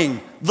knowing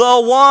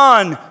the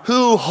one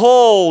who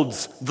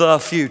holds the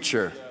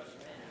future.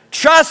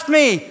 Trust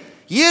me,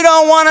 you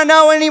don't want to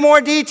know any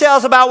more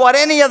details about what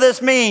any of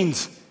this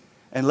means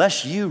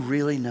unless you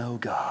really know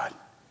God.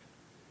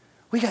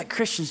 We got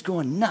Christians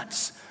going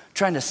nuts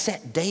trying to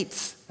set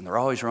dates, and they're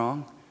always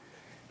wrong,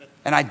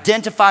 and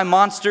identify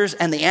monsters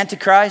and the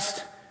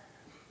Antichrist.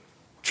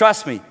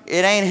 Trust me,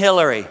 it ain't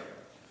Hillary,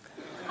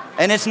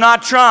 and it's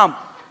not Trump.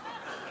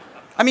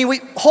 I mean,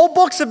 whole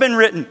books have been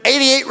written,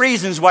 88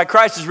 Reasons Why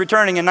Christ is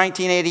Returning in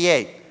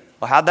 1988.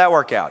 Well, how'd that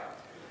work out?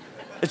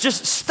 It's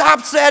just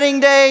stop setting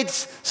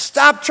dates,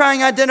 stop trying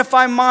to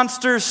identify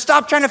monsters,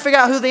 stop trying to figure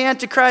out who the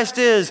Antichrist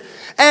is,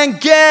 and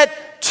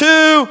get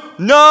to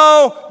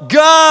know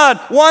God.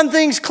 One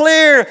thing's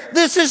clear,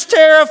 this is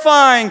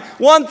terrifying.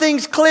 One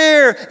thing's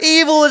clear,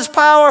 evil is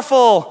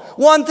powerful.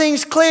 One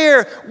thing's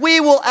clear, we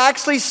will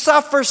actually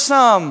suffer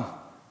some.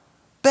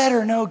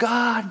 Better know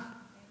God.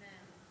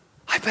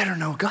 I better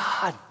know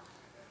God.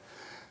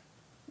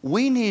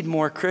 We need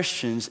more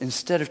Christians,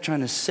 instead of trying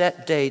to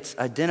set dates,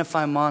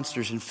 identify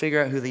monsters, and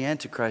figure out who the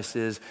Antichrist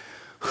is.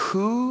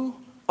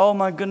 Oh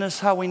my goodness,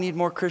 how we need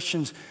more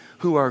Christians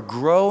who are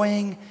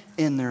growing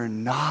in their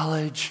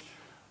knowledge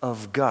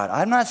of God.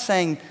 I'm not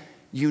saying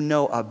you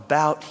know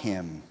about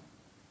Him.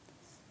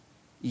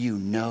 You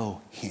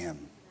know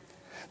Him.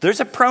 There's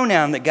a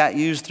pronoun that got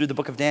used through the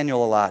book of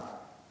Daniel a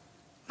lot.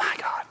 My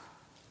God.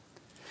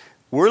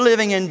 We're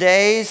living in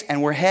days,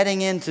 and we're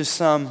heading into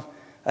some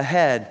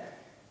ahead.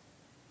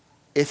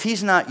 If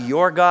He's not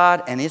your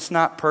God, and it's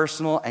not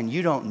personal, and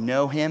you don't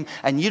know Him,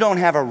 and you don't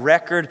have a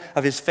record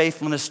of His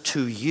faithfulness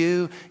to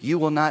you, you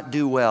will not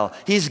do well.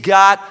 He's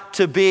got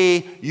to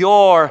be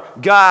your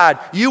God.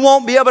 You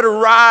won't be able to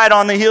ride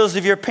on the heels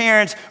of your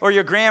parents or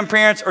your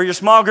grandparents or your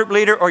small group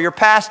leader or your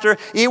pastor.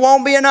 It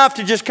won't be enough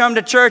to just come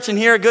to church and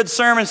hear a good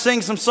sermon,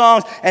 sing some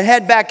songs, and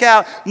head back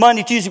out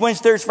Monday, Tuesday,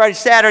 Wednesday, Thursday, Friday,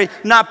 Saturday,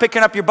 not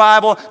picking up your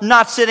Bible,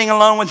 not sitting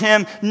alone with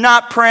Him,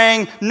 not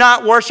praying,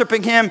 not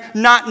worshiping Him,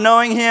 not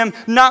knowing Him,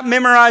 not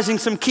memorizing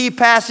some key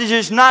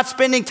passages, not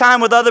spending time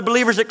with other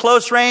believers at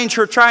close range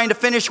who are trying to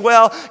finish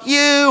well.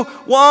 You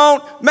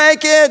won't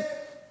make it.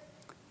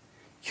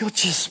 You'll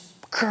just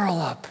curl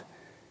up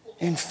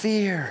in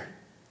fear.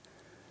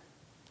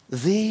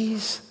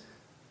 These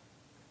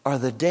are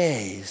the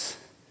days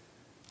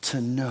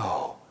to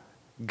know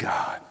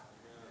God.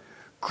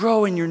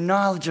 Grow in your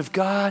knowledge of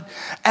God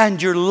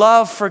and your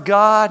love for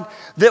God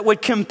that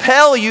would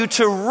compel you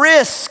to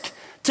risk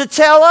to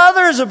tell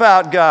others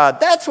about God.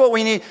 That's what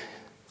we need.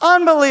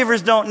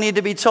 Unbelievers don't need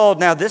to be told,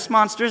 now this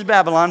monster is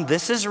Babylon,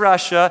 this is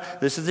Russia,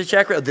 this is the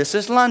Czech Republic, this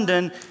is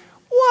London.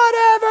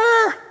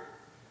 Whatever.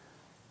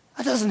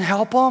 That doesn't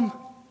help them.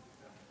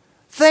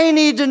 They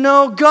need to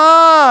know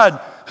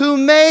God, who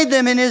made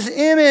them in His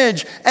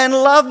image and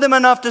loved them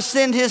enough to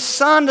send His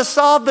Son to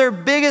solve their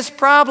biggest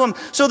problem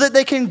so that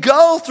they can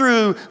go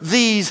through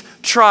these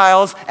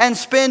trials and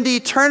spend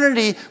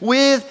eternity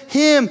with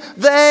Him.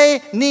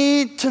 They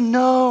need to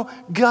know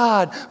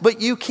God.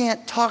 But you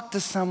can't talk to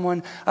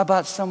someone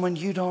about someone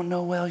you don't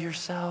know well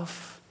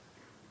yourself.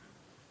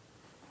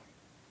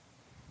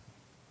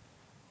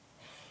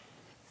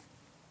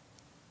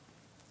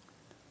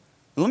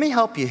 Let me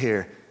help you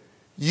here.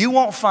 You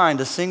won't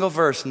find a single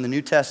verse in the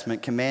New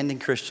Testament commanding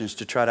Christians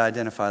to try to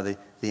identify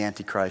the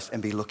Antichrist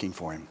and be looking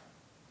for him.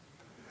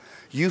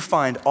 You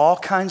find all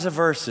kinds of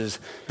verses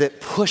that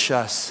push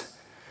us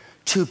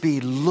to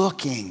be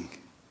looking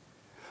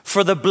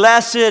for the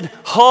blessed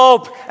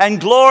hope and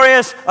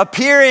glorious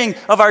appearing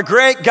of our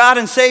great God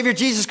and Savior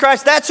Jesus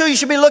Christ. That's who you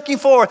should be looking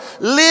for.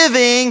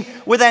 Living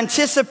with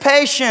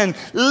anticipation,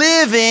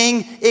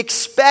 living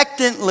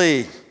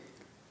expectantly.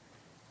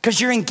 Because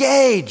you're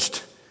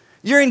engaged.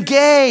 You're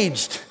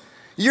engaged.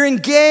 You're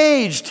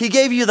engaged. He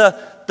gave you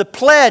the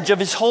pledge of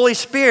His Holy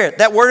Spirit.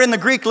 That word in the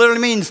Greek literally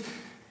means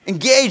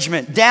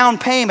engagement, down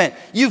payment.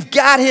 You've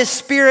got His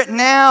Spirit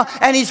now,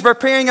 and He's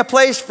preparing a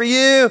place for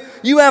you.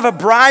 You have a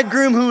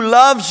bridegroom who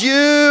loves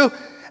you,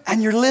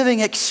 and you're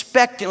living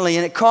expectantly,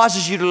 and it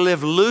causes you to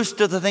live loose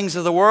to the things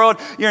of the world.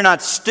 You're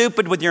not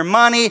stupid with your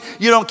money.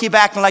 You don't keep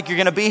acting like you're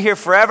going to be here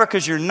forever,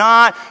 because you're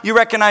not. You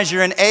recognize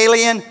you're an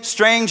alien,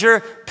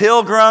 stranger,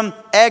 pilgrim,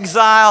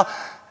 exile.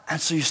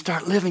 And so you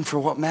start living for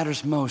what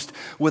matters most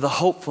with a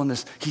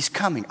hopefulness. He's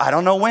coming. I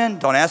don't know when.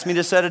 Don't ask me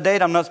to set a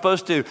date. I'm not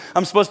supposed to.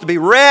 I'm supposed to be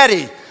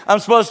ready. I'm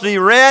supposed to be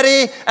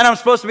ready, and I'm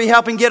supposed to be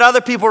helping get other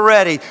people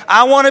ready.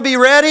 I want to be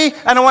ready,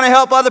 and I want to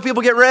help other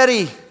people get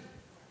ready.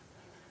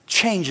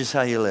 Changes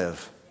how you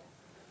live.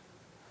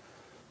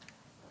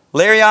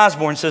 Larry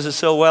Osborne says it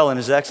so well in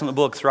his excellent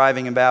book,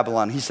 Thriving in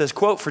Babylon. He says,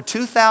 quote, "For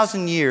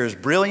 2,000 years,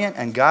 brilliant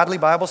and godly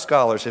Bible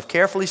scholars have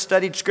carefully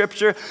studied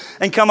Scripture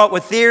and come up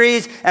with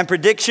theories and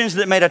predictions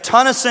that made a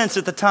ton of sense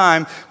at the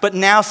time, but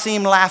now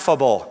seem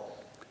laughable.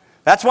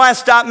 That's why I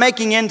stopped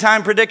making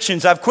end-time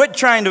predictions. I've quit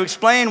trying to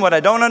explain what I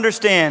don't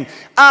understand.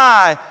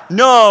 I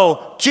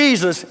know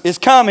Jesus is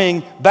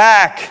coming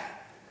back.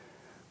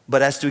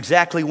 But as to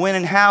exactly when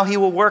and how he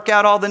will work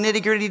out all the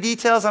nitty-gritty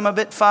details, I'm a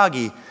bit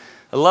foggy."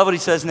 I love what he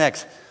says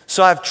next.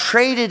 "So I've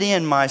traded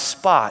in my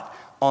spot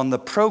on the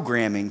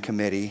programming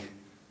committee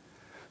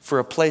for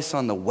a place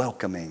on the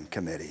welcoming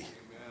committee."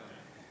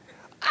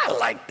 I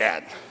like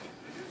that.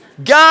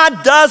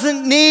 God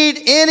doesn't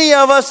need any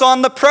of us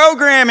on the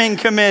programming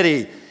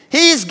committee.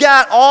 He's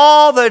got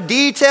all the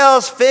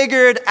details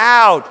figured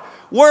out.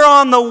 We're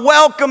on the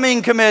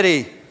welcoming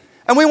committee,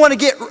 and we want to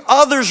get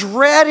others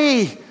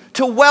ready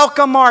to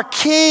welcome our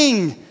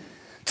King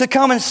to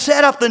come and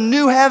set up the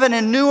new heaven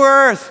and new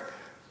earth.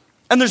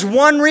 And there's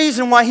one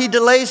reason why he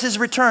delays his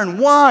return.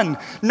 One,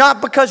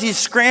 not because he's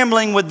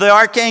scrambling with the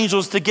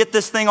archangels to get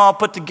this thing all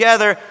put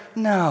together.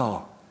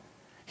 No,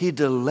 he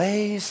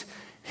delays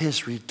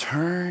his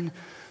return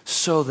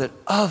so that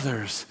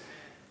others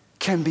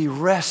can be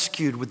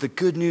rescued with the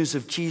good news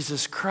of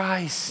Jesus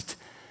Christ.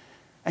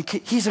 And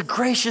he's a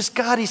gracious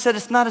God. He said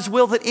it's not his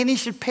will that any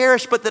should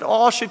perish, but that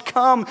all should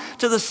come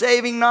to the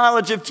saving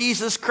knowledge of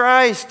Jesus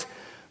Christ.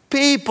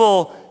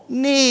 People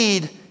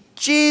need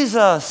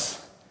Jesus.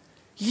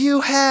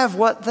 You have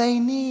what they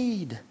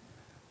need.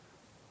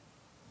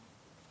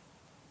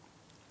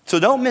 So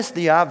don't miss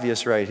the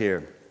obvious right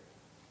here.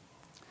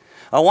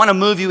 I want to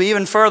move you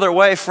even further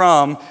away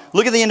from,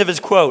 look at the end of his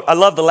quote. I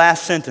love the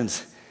last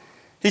sentence.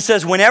 He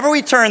says, "Whenever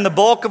we turn the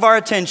bulk of our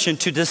attention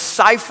to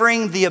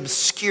deciphering the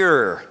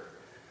obscure,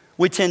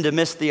 we tend to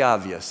miss the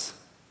obvious."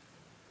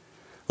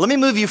 Let me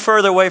move you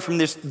further away from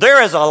this.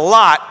 There is a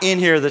lot in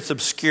here that's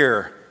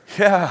obscure.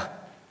 Yeah.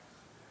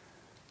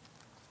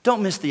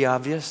 Don't miss the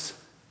obvious.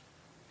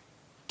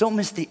 Don't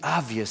miss the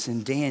obvious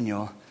in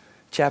Daniel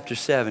chapter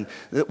 7.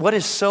 What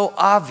is so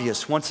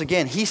obvious, once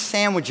again, he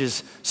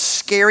sandwiches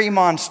scary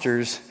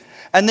monsters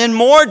and then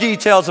more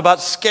details about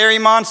scary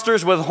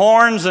monsters with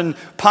horns and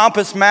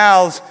pompous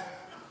mouths.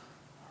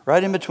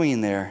 Right in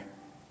between there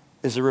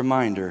is a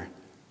reminder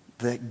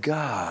that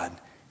God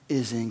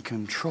is in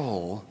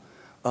control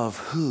of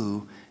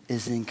who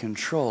is in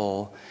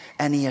control,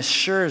 and he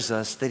assures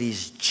us that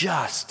he's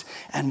just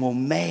and will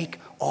make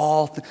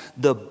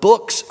the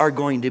books are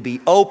going to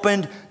be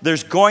opened.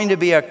 There's going to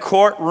be a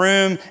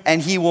courtroom,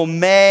 and he will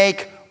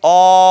make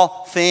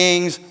all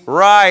things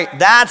right.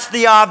 That's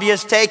the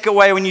obvious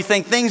takeaway when you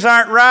think things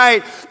aren't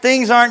right,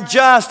 things aren't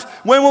just.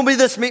 When will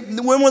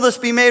this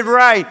be made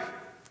right?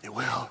 It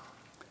will.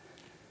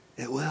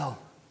 It will.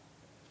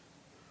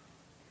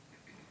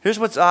 Here's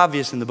what's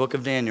obvious in the book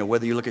of Daniel,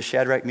 whether you look at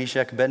Shadrach,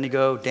 Meshach,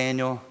 Abednego,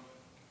 Daniel.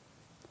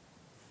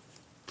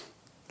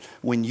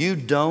 When you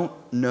don't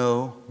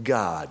know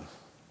God,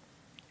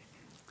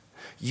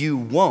 you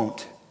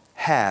won't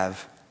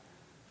have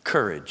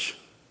courage.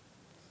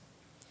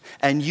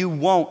 And you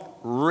won't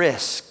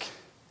risk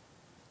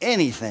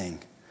anything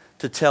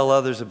to tell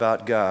others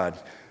about God.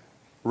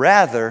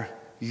 Rather,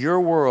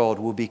 your world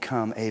will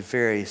become a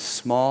very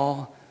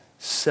small,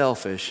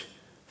 selfish,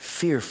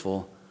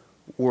 fearful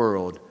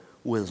world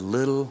with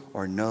little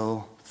or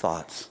no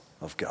thoughts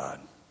of God.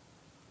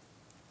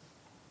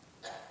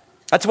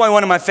 That's why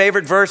one of my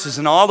favorite verses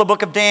in all the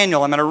book of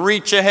Daniel, I'm going to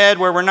reach ahead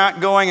where we're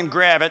not going and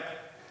grab it.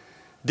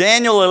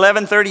 Daniel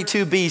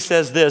 11:32b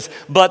says this,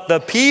 "But the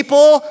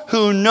people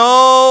who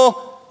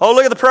know," oh,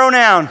 look at the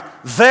pronoun,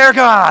 "their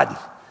God."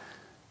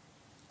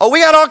 Oh, we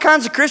got all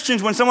kinds of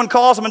Christians. When someone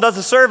calls them and does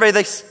a survey,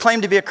 they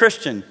claim to be a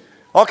Christian.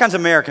 All kinds of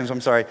Americans,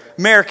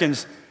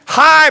 Americans,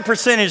 high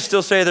percentage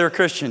still say they're a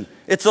Christian.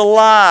 It's a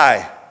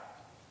lie.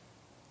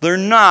 They're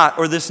not,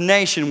 or this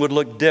nation would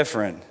look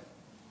different.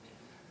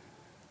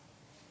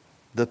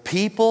 The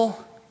people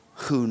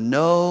who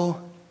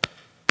know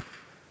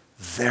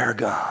their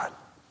God,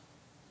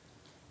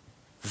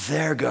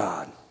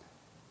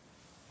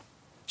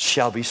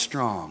 shall be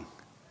strong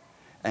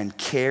and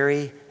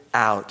carry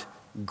out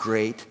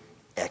great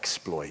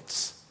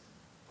exploits.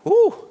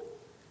 Woo!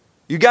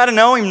 You got to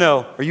know him,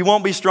 though, or you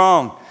won't be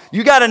strong.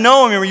 You got to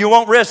know him, or you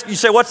won't risk. You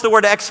say, what's the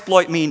word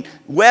exploit mean?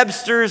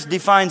 Webster's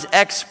defines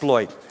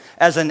exploit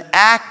as an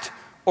act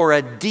or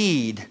a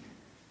deed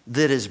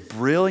that is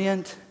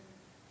brilliant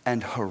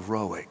and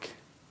heroic.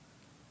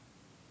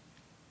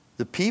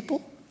 The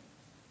people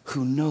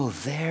who know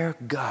their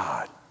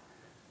God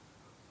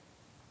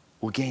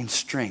will gain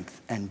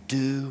strength and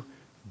do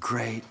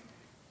great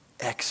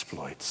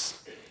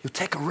exploits. You'll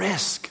take a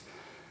risk.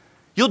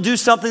 You'll do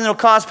something that'll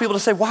cause people to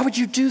say, why would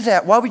you do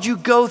that? Why would you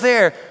go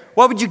there?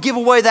 Why would you give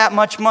away that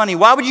much money?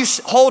 Why would you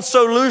hold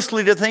so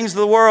loosely to things of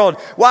the world?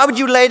 Why would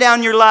you lay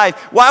down your life?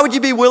 Why would you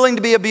be willing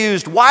to be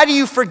abused? Why do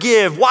you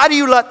forgive? Why do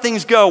you let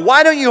things go?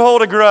 Why don't you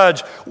hold a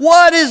grudge?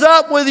 What is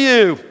up with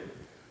you?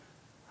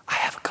 I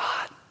have a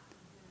God.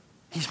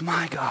 He's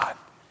my God.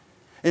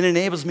 It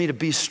enables me to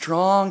be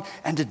strong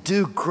and to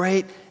do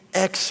great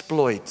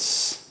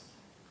exploits.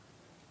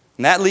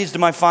 And that leads to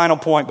my final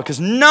point,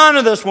 because none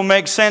of this will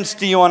make sense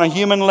to you on a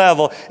human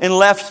level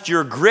unless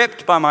you're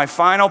gripped by my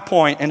final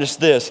point, and it's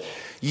this.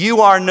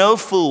 You are no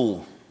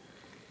fool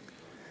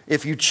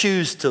if you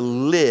choose to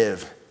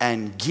live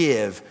and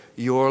give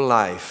your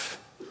life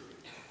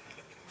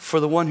for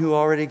the one who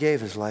already gave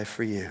his life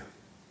for you.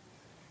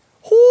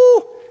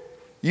 Whoo!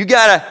 You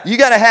gotta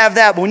have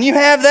that. But when you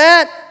have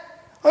that,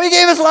 he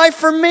gave his life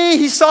for me.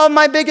 He solved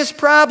my biggest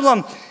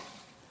problem.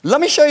 Let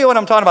me show you what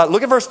I'm talking about.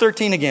 Look at verse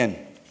 13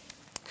 again.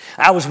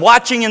 I was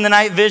watching in the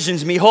night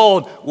visions, and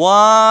behold,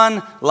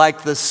 one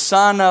like the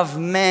Son of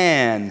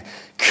Man,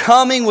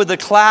 coming with the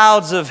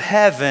clouds of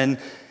heaven.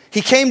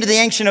 He came to the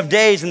Ancient of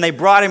Days, and they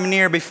brought him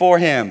near before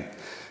him.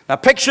 Now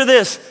picture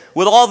this,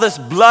 with all this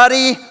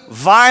bloody,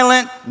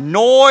 violent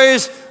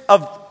noise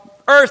of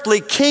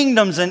earthly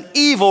kingdoms and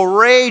evil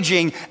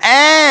raging,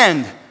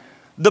 and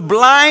the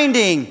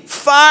blinding,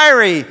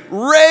 fiery,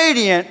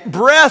 radiant,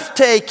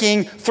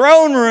 breathtaking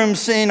throne room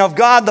scene of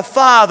God the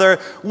Father,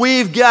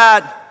 we've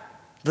got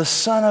the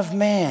Son of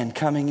Man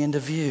coming into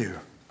view.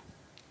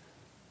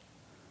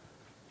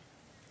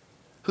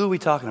 Who are we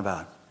talking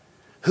about?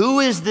 Who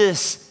is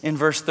this in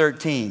verse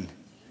 13?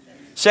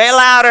 Say it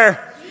louder.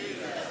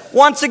 Jesus.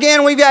 Once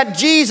again, we've got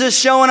Jesus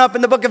showing up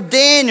in the book of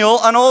Daniel,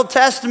 an Old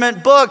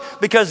Testament book,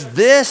 because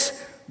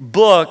this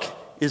book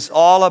is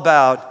all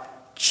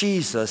about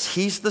Jesus.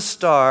 He's the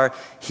star.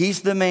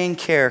 He's the main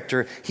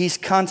character. He's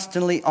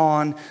constantly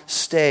on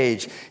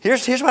stage.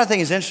 Here's what I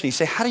think is interesting. You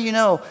say, how do you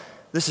know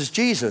this is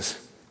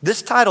Jesus?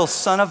 This title,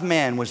 Son of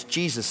Man, was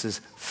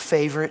Jesus'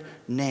 favorite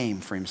name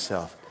for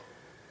himself.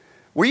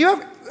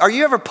 Are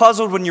you ever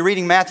puzzled when you're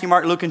reading Matthew,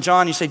 Mark, Luke, and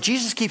John? You say,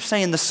 Jesus keeps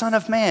saying the Son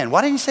of Man.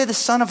 Why didn't he say the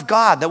Son of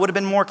God? That would have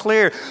been more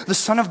clear. The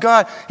Son of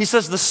God. He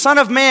says the Son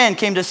of Man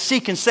came to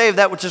seek and save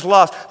that which is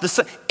lost.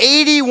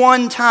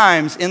 81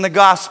 times in the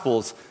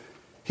Gospels,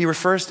 he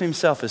refers to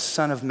himself as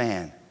Son of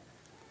Man.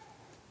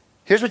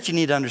 Here's what you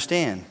need to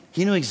understand.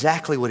 He knew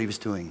exactly what he was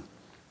doing.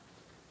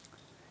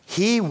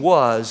 He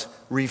was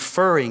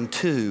referring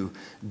to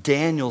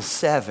Daniel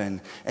 7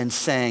 and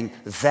saying,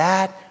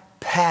 that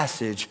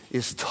passage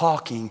is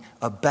talking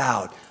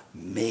about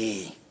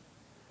me.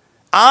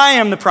 I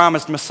am the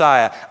promised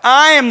Messiah.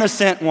 I am the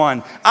sent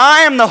one.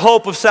 I am the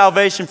hope of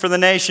salvation for the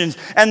nations.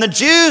 And the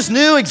Jews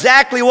knew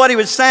exactly what he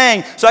was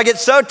saying. So I get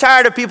so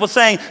tired of people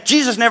saying,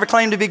 Jesus never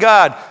claimed to be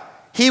God.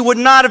 He would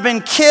not have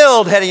been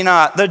killed had he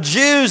not. The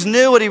Jews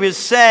knew what he was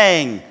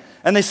saying.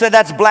 And they said,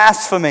 that's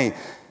blasphemy.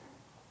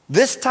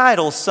 This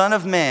title, Son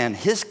of Man,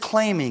 his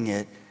claiming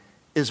it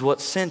is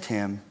what sent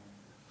him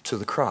to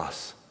the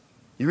cross.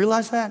 You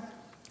realize that?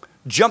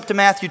 Jump to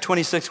Matthew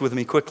 26 with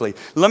me quickly.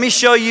 Let me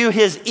show you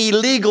his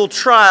illegal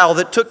trial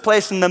that took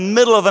place in the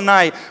middle of the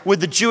night with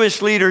the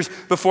Jewish leaders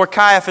before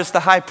Caiaphas the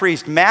high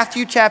priest.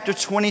 Matthew chapter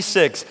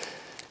 26,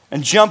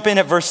 and jump in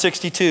at verse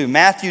 62.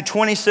 Matthew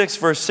 26,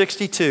 verse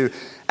 62.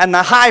 And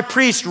the high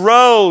priest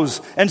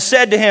rose and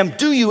said to him,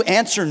 do you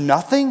answer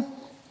nothing?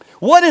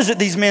 What is it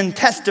these men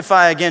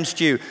testify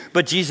against you?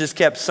 But Jesus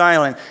kept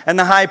silent. And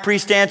the high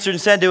priest answered and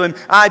said to him,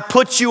 I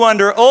put you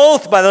under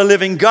oath by the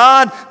living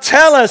God.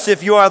 Tell us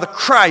if you are the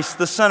Christ,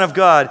 the Son of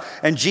God.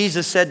 And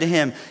Jesus said to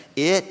him,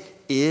 it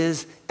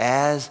is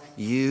as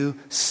you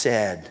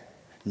said.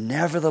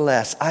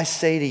 Nevertheless, I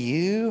say to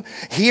you,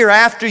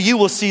 hereafter you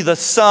will see the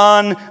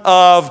Son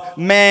of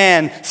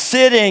Man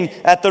sitting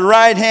at the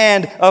right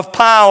hand of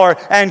power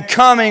and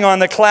coming on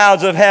the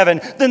clouds of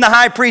heaven. Then the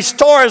high priest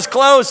tore his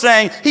clothes,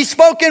 saying, he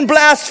spoke in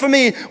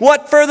blasphemy.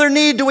 What further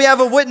need do we have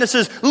of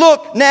witnesses?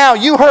 Look now,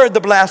 you heard the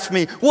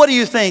blasphemy. What do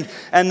you think?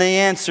 And they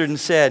answered and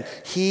said,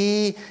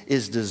 he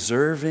is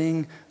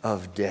deserving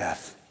of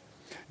death.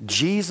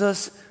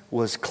 Jesus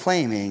was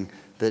claiming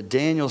that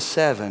Daniel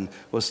 7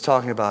 was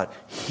talking about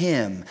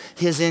him,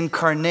 his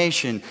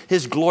incarnation,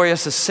 his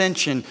glorious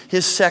ascension,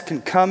 his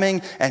second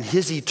coming, and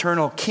his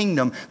eternal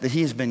kingdom that he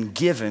has been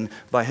given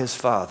by his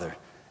Father.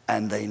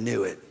 And they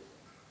knew it.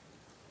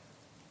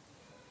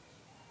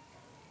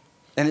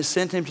 And it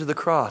sent him to the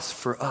cross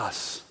for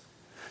us,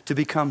 to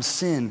become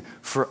sin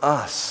for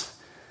us,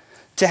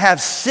 to have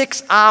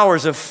 6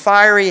 hours of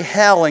fiery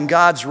hell and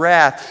God's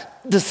wrath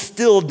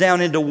distilled down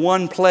into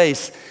one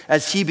place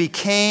as he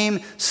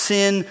became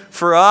sin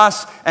for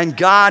us, and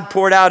God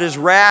poured out his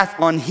wrath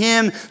on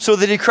him so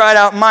that he cried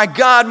out, my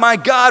God,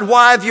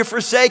 why have you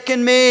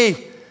forsaken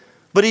me?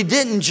 But he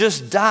didn't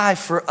just die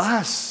for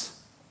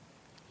us.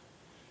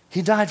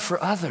 He died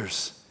for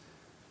others.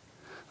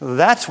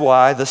 That's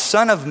why the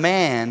Son of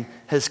Man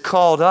has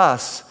called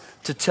us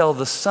to tell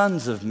the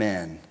sons of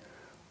men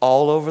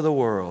all over the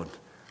world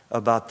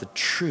about the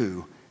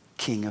true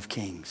King of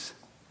Kings.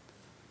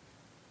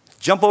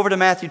 Jump over to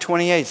Matthew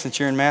 28 since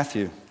you're in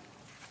Matthew.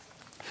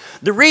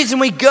 The reason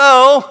we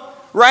go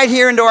right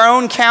here into our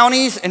own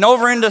counties and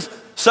over into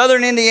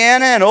southern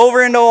Indiana and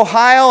over into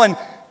Ohio and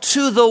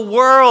to the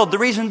world, the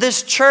reason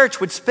this church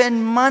would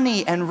spend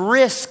money and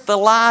risk the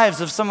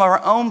lives of some of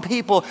our own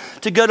people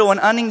to go to an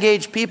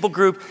unengaged people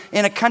group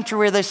in a country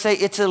where they say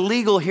it's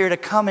illegal here to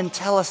come and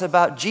tell us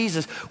about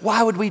Jesus.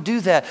 Why would we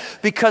do that?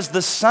 Because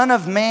the Son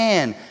of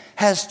Man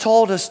has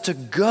told us to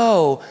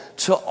go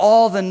to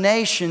all the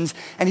nations.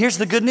 And here's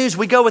the good news.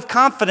 We go with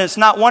confidence,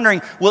 not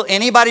wondering, will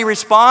anybody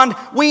respond?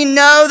 We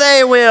know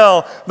they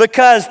will,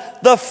 because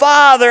the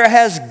Father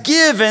has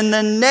given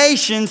the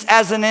nations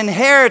as an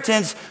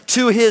inheritance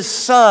to his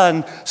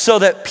Son, so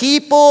that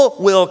people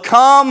will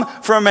come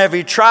from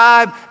every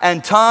tribe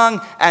and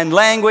tongue and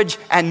language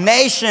and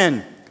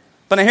nation.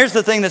 But now here's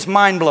the thing that's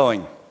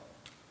mind-blowing.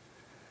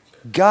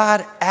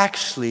 God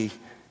actually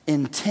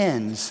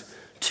intends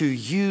to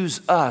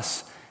use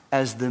us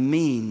as the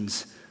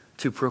means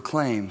to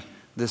proclaim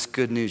this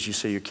good news. You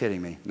say, you're kidding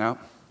me. No.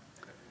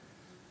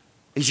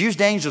 He's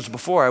used angels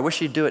before. I wish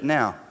he'd do it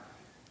now.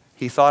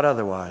 He thought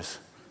otherwise.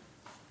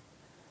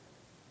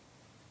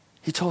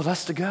 He told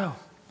us to go.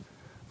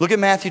 Look at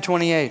Matthew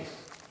 28.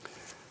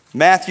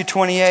 Matthew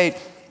 28,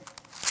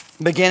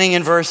 beginning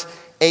in verse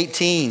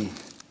 18.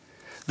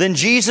 Then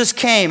Jesus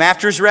came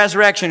after his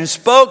resurrection and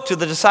spoke to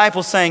the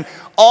disciples, saying,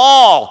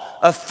 all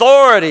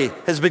authority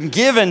has been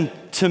given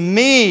to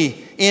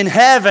me in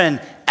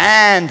heaven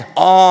and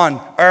on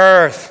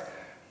earth.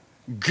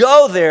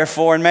 Go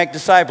therefore and make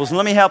disciples. And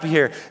let me help you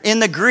here. In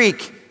the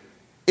Greek,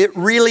 it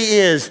really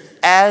is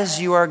as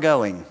you are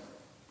going.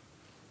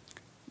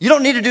 You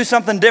don't need to do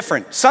something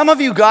different. Some of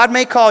you, God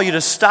may call you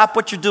to stop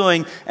what you're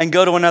doing and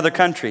go to another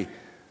country.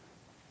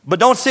 But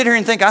don't sit here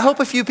and think, I hope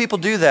a few people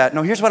do that.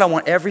 No, here's what I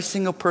want every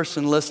single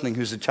person listening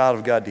who's a child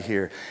of God to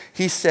hear.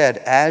 He said,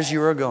 as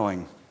you are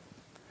going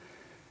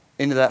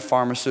into that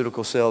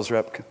pharmaceutical sales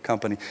rep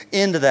company,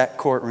 into that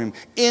courtroom,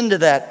 into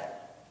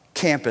that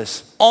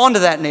campus, onto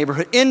that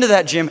neighborhood, into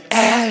that gym,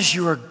 as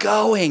you are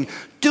going,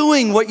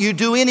 doing what you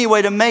do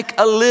anyway to make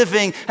a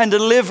living and to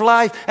live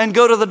life and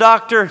go to the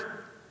doctor.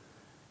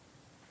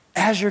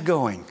 As you're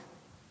going,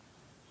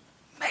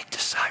 make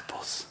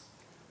disciples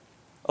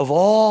of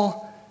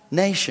all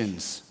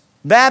nations,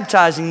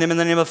 baptizing them in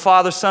the name of the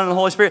Father, Son, and the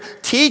Holy Spirit,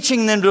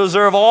 teaching them to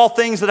observe all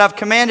things that I've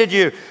commanded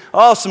you.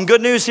 Oh, some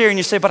good news here. And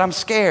you say, but I'm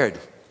scared.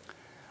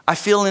 I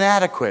feel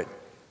inadequate.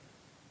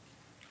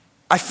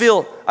 I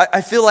feel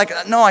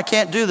like, no, I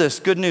can't do this.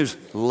 Good news.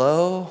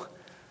 Lo,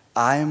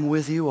 I am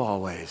with you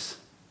always.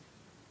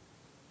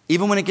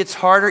 Even when it gets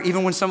harder,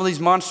 even when some of these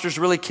monsters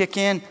really kick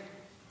in,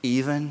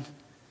 even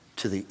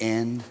to the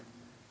end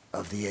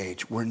of the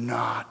age. We're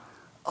not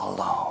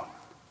alone.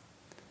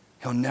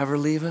 He'll never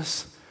leave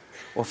us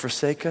or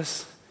forsake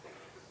us.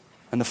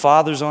 And the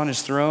Father's on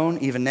his throne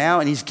even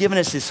now, and he's given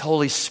us his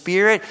Holy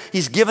Spirit.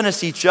 He's given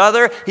us each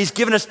other. He's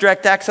given us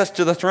direct access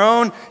to the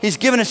throne. He's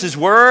given us his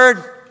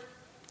word.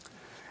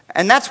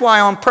 And that's why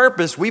on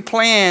purpose we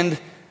planned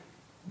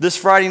this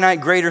Friday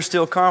night Greater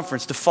Still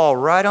Conference to fall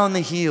right on the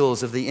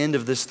heels of the end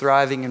of this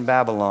Thriving in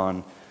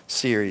Babylon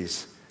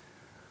series.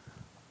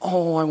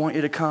 Oh, I want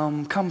you to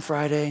come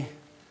Friday.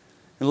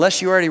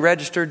 Unless you already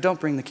registered, don't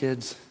bring the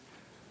kids.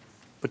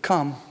 But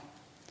come.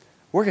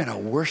 We're going to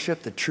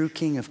worship the true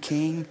King of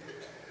Kings.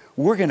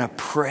 We're going to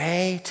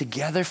pray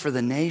together for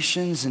the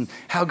nations and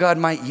how God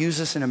might use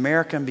us in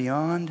America and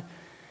beyond.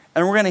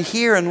 And we're going to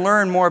hear and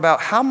learn more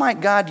about how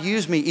might God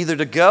use me either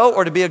to go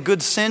or to be a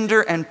good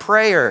sender and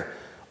prayer.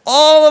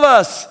 All of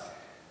us.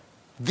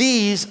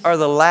 These are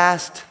the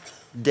last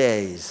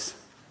days.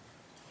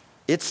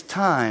 It's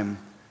time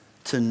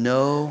to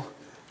know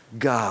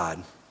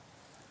God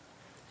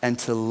and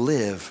to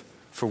live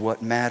for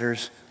what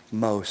matters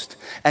most.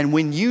 And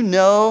when you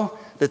know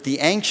that the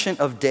Ancient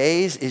of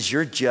Days is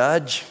your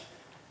judge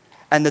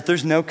and that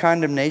there's no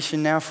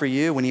condemnation now for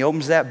you, when he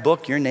opens that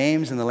book, your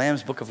name's in the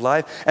Lamb's Book of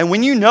Life, and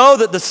when you know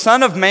that the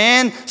Son of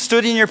Man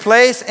stood in your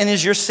place and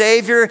is your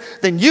Savior,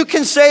 then you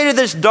can say to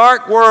this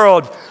dark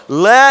world,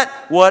 let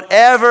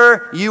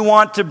whatever you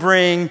want to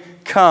bring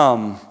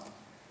come.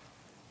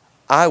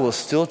 I will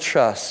still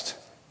trust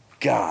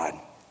God,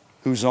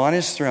 who's on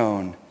his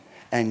throne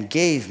and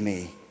gave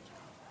me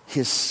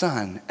his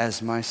Son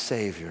as my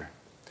Savior.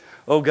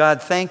 Oh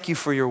God, thank you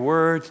for your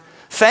word.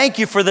 Thank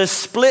you for this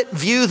split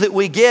view that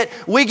we get.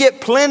 We get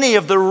plenty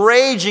of the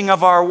raging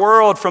of our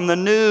world from the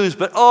news,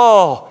 but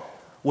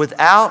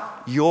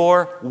without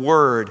your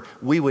word,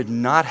 we would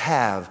not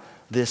have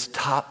this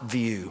top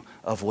view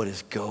of what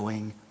is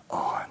going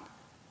on.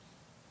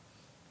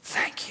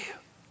 Thank you.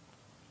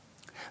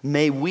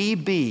 May we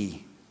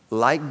be,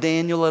 like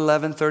Daniel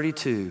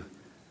 11:32,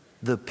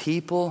 the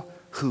people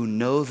who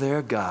know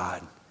their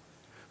God,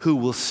 who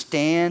will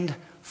stand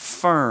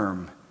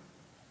firm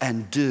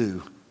and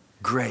do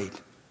great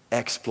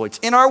exploits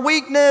in our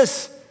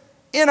weakness,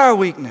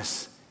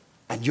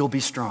 and you'll be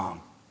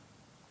strong.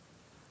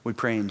 We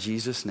pray in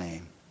Jesus'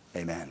 name,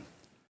 amen.